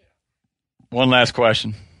right. One last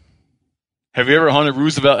question. Have you ever hunted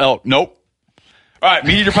Roosevelt elk? Nope. All right,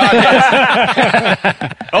 Meat Eater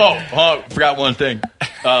Podcast. Forgot one thing.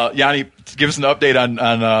 Yanni, give us an update on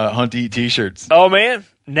Hunt to Eat t-shirts. Oh, man.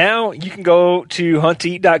 Now you can go to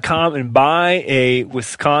hunttoeat.com and buy a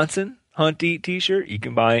Wisconsin Hunt to Eat t-shirt. You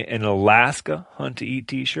can buy an Alaska Hunt to Eat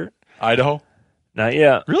t-shirt. Idaho? Not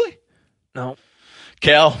yet. Really? No.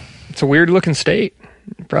 Cal? It's a weird looking state.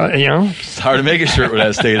 Probably, It's hard to make a shirt with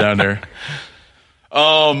that state on there.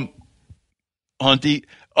 Hunt to Eat.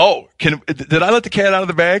 Oh, did I let the cat out of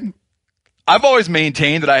the bag? I've always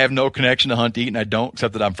maintained that I have no connection to Hunt to Eat, and I don't,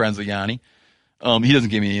 except that I'm friends with Yanni. He doesn't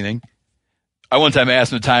give me anything. I one time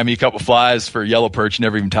asked him to tie me a couple flies for yellow perch,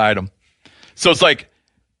 never even tied them. So it's like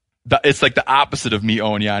the opposite of me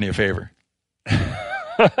owing Yanni a favor.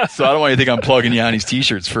 So I don't want you to think I'm plugging Yanni's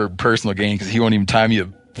t-shirts for personal gain because he won't even tie me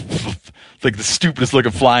like the stupidest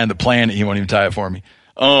looking fly on the planet. He won't even tie it for me.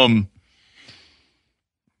 It's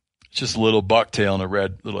just a little bucktail and a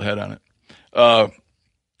red little head on it. So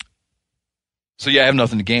yeah, I have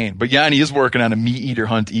nothing to gain. But Yanni is working on a Meat Eater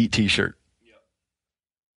Hunt to Eat t-shirt.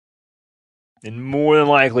 And more than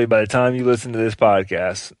likely, by the time you listen to this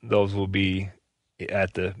podcast, those will be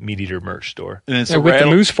at the Meat Eater merch store. And it's with the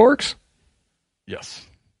moose forks? Yes.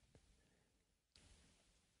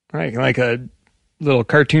 Right, like a little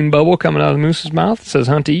cartoon bubble coming out of the moose's mouth. It says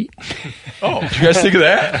Hunt to Eat. Oh, did you guys think of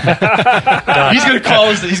that? He's going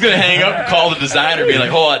to hang up and call the designer and be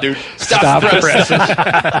like, hold on, dude. Stop the presses.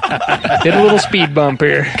 Did a little speed bump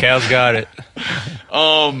here. Cal's got it.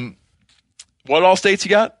 What all states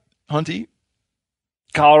you got? Hunt to Eat?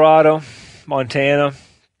 Colorado, Montana,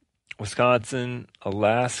 Wisconsin,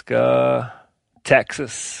 Alaska,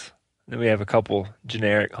 Texas. Then we have a couple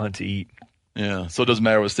generic Hunt to Eat. Yeah, so it doesn't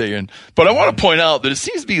matter what state you're in. But I want to point out that it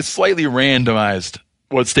seems to be slightly randomized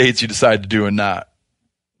what states you decide to do and not.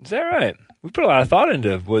 Is that right? We put a lot of thought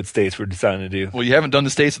into what states we're deciding to do. Well, you haven't done the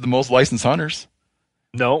states with the most licensed hunters.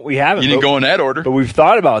 No, we haven't. You didn't go in that order. But we've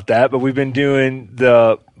thought about that. But we've been doing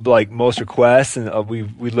the most requests, and we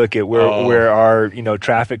look at where our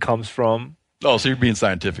traffic comes from. Oh, so you're being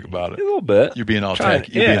scientific about it. A little bit. You're being all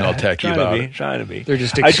techy about it. Trying to be. They're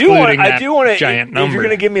just excluding I do want to. giant number. If you're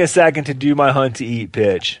going to give me a second to do my Hunt to Eat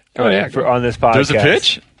pitch, on this podcast. There's a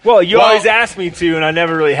pitch? Well, you always ask me to, and I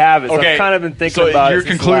never really have it. So I've kind of been thinking about it. Your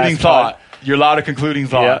concluding thought. You're allowed a concluding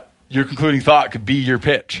thought. Yeah. Your concluding thought could be your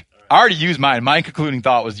pitch. I already used mine. My concluding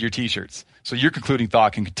thought was your t-shirts. So your concluding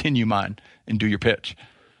thought can continue mine and do your pitch.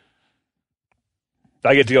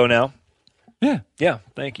 I get to go now? Yeah. Yeah,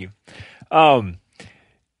 thank you.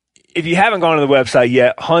 If you haven't gone to the website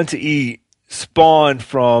yet, Hunt to Eat spawned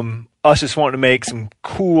from us just wanting to make some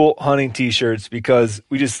cool hunting t-shirts because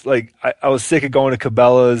we just I was sick of going to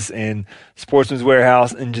Cabela's and Sportsman's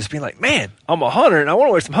Warehouse and just being like, man, I'm a hunter and I want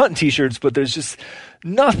to wear some hunting t-shirts, but there's just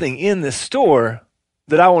nothing in this store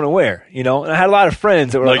that I want to wear, And I had a lot of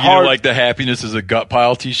friends that were like, you know, like the happiness is a gut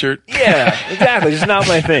pile t-shirt? Yeah, exactly. Just not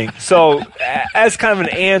my thing. So as kind of an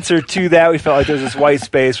answer to that, we felt like there's this white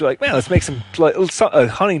space. We're like, man, let's make a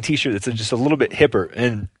hunting t-shirt that's just a little bit hipper.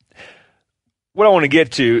 And what I want to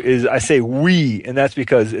get to is I say we, and that's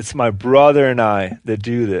because it's my brother and I that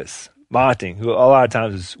do this. Monting, who a lot of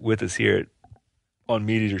times is with us here on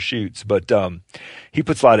Meat Eater Shoots, but he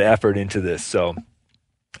puts a lot of effort into this. So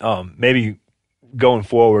maybe going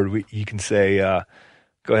forward, you can say,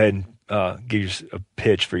 go ahead and give a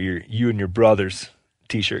pitch for you and your brother's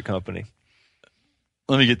t-shirt company.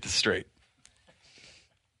 Let me get this straight.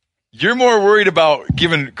 You're more worried about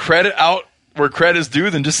giving credit out where credit is due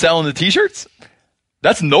than just selling the t-shirts?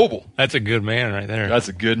 That's noble. That's a good man right there. That's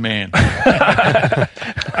a good man. I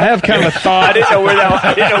have kind of a thought. I didn't know where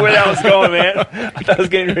that was going, man. I thought I was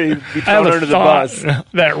getting ready to be thrown under the bus.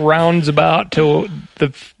 That rounds about to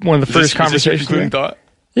one of the first conversations. Is this your concluding thought?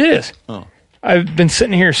 It is. Oh. I've been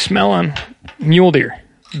sitting here smelling mule deer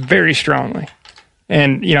very strongly,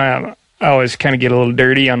 and I always kind of get a little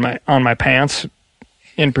dirty on my pants,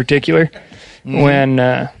 in particular, when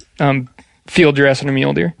I'm field dressing a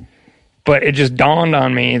mule deer. But it just dawned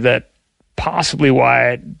on me that possibly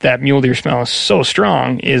why that mule deer smell is so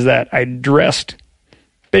strong is that I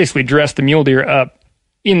basically dressed the mule deer up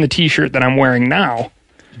in the t-shirt that I'm wearing now.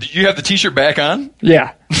 Do you have the t-shirt back on?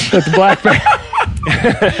 Yeah, with the black bear.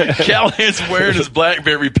 Callahan's wearing his black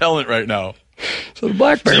bear repellent right now. So the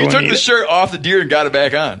black bear. So you took the shirt off the deer and got it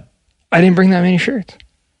back on. I didn't bring that many shirts.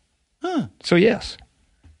 Huh. So yes.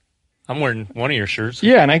 I'm wearing one of your shirts.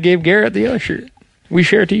 Yeah, and I gave Garrett the other shirt. We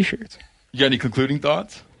share t-shirts. You got any concluding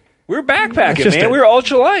thoughts? We're backpacking, man. We're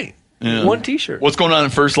ultralight. Yeah. One t-shirt. What's going on in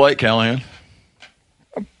First Light, Callahan?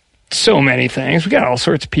 So many things. We got all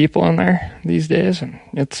sorts of people in there these days, and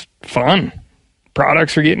it's fun.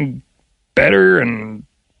 Products are getting better, and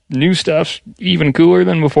new stuff's even cooler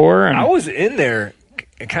than before. And I was in there.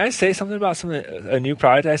 Can I say something about a new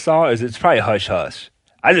product I saw? It's probably Hush Hush.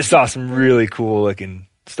 I just saw some really cool looking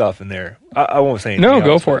stuff in there. I won't say anything. No, else,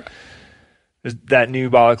 go for it. There's that new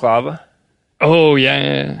balaclava. Oh,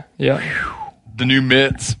 yeah. The new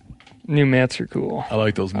mitts. New mitts are cool. I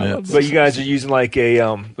like those mitts. But you guys are using like a,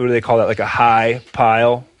 what do they call that? Like a high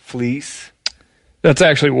pile fleece? That's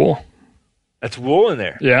actually wool. That's wool in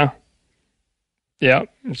there. Yeah. Yeah.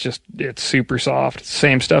 It's super soft.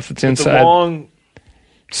 Same stuff that's inside. It's a long...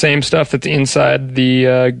 Same stuff that's inside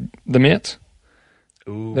the mitts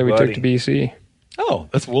Ooh, that we buddy. took to BC. Oh,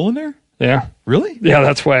 that's wool in there? Yeah. Really? Yeah,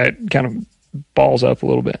 that's why it kind of balls up a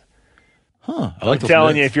little bit. Huh. I I'm like those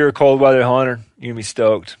telling you, mitts. if you're a cold weather hunter, you're going to be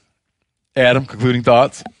stoked. Adam, concluding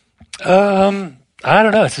thoughts? I don't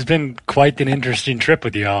know. This has been quite an interesting trip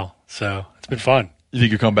with y'all, so it's been fun. You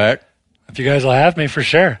think you'll come back? If you guys will have me, for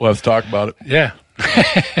sure. We'll have to talk about it. Yeah.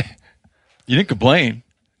 You didn't complain.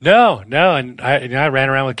 No, and I ran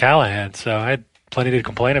around with Callahan, so I had plenty to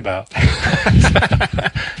complain about.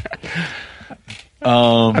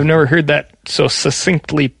 I've never heard that so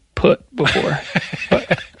succinctly put before.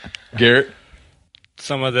 Garrett?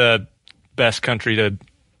 Some of the best country to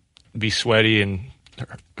be sweaty and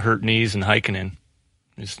hurt knees and hiking in.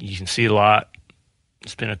 You can see a lot.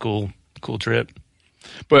 It's been a cool trip.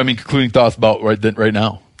 But I mean, concluding thoughts about right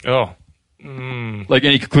now. Oh. Like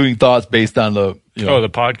any concluding thoughts based on the the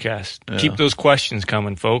podcast. Yeah. Keep those questions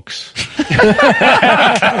coming, folks.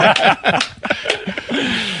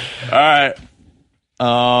 All right.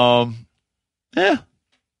 Yeah.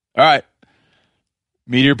 All right.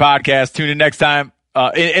 Meat Eater Podcast. Tune in next time.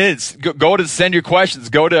 And it's go to send your questions.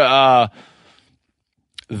 Go to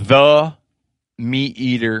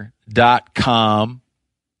themeateater.com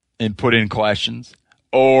and put in questions,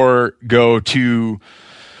 or go to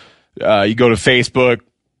you go to Facebook,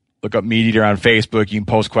 look up Meat Eater on Facebook. You can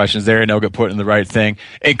post questions there, and they'll get put in the right thing.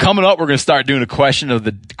 And coming up, we're going to start doing a question of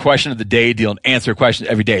the day deal and answer a question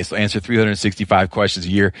every day. So answer 365 questions a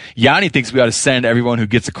year. Yanni thinks we ought to send everyone who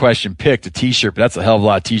gets a question picked a T-shirt, but that's a hell of a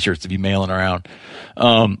lot of T-shirts to be mailing around.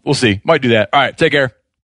 We'll see. Might do that. All right. Take care.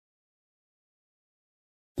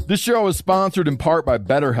 This show is sponsored in part by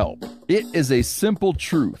BetterHelp. It is a simple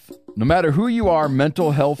truth. No matter who you are,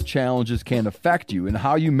 mental health challenges can affect you, and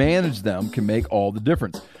how you manage them can make all the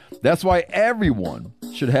difference. That's why everyone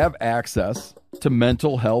should have access to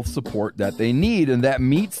mental health support that they need, and that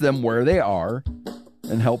meets them where they are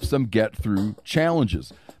and helps them get through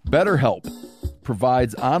challenges. BetterHelp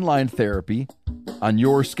provides online therapy on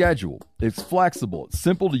your schedule. It's flexible, it's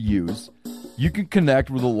simple to use. You can connect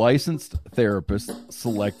with a licensed therapist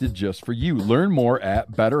selected just for you. Learn more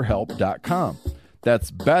at BetterHelp.com.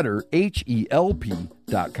 That's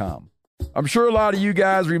BetterHelp.com. I'm sure a lot of you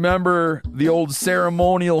guys remember the old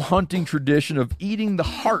ceremonial hunting tradition of eating the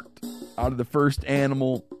heart out of the first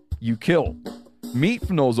animal you kill. Meat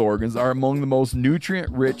from those organs are among the most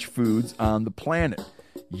nutrient-rich foods on the planet.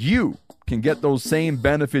 You can get those same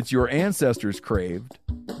benefits your ancestors craved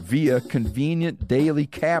via convenient daily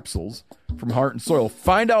capsules from Heart and Soil.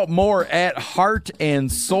 Find out more at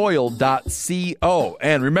heartandsoil.co.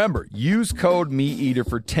 And remember, use code MeatEater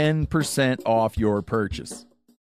for 10% off your purchase.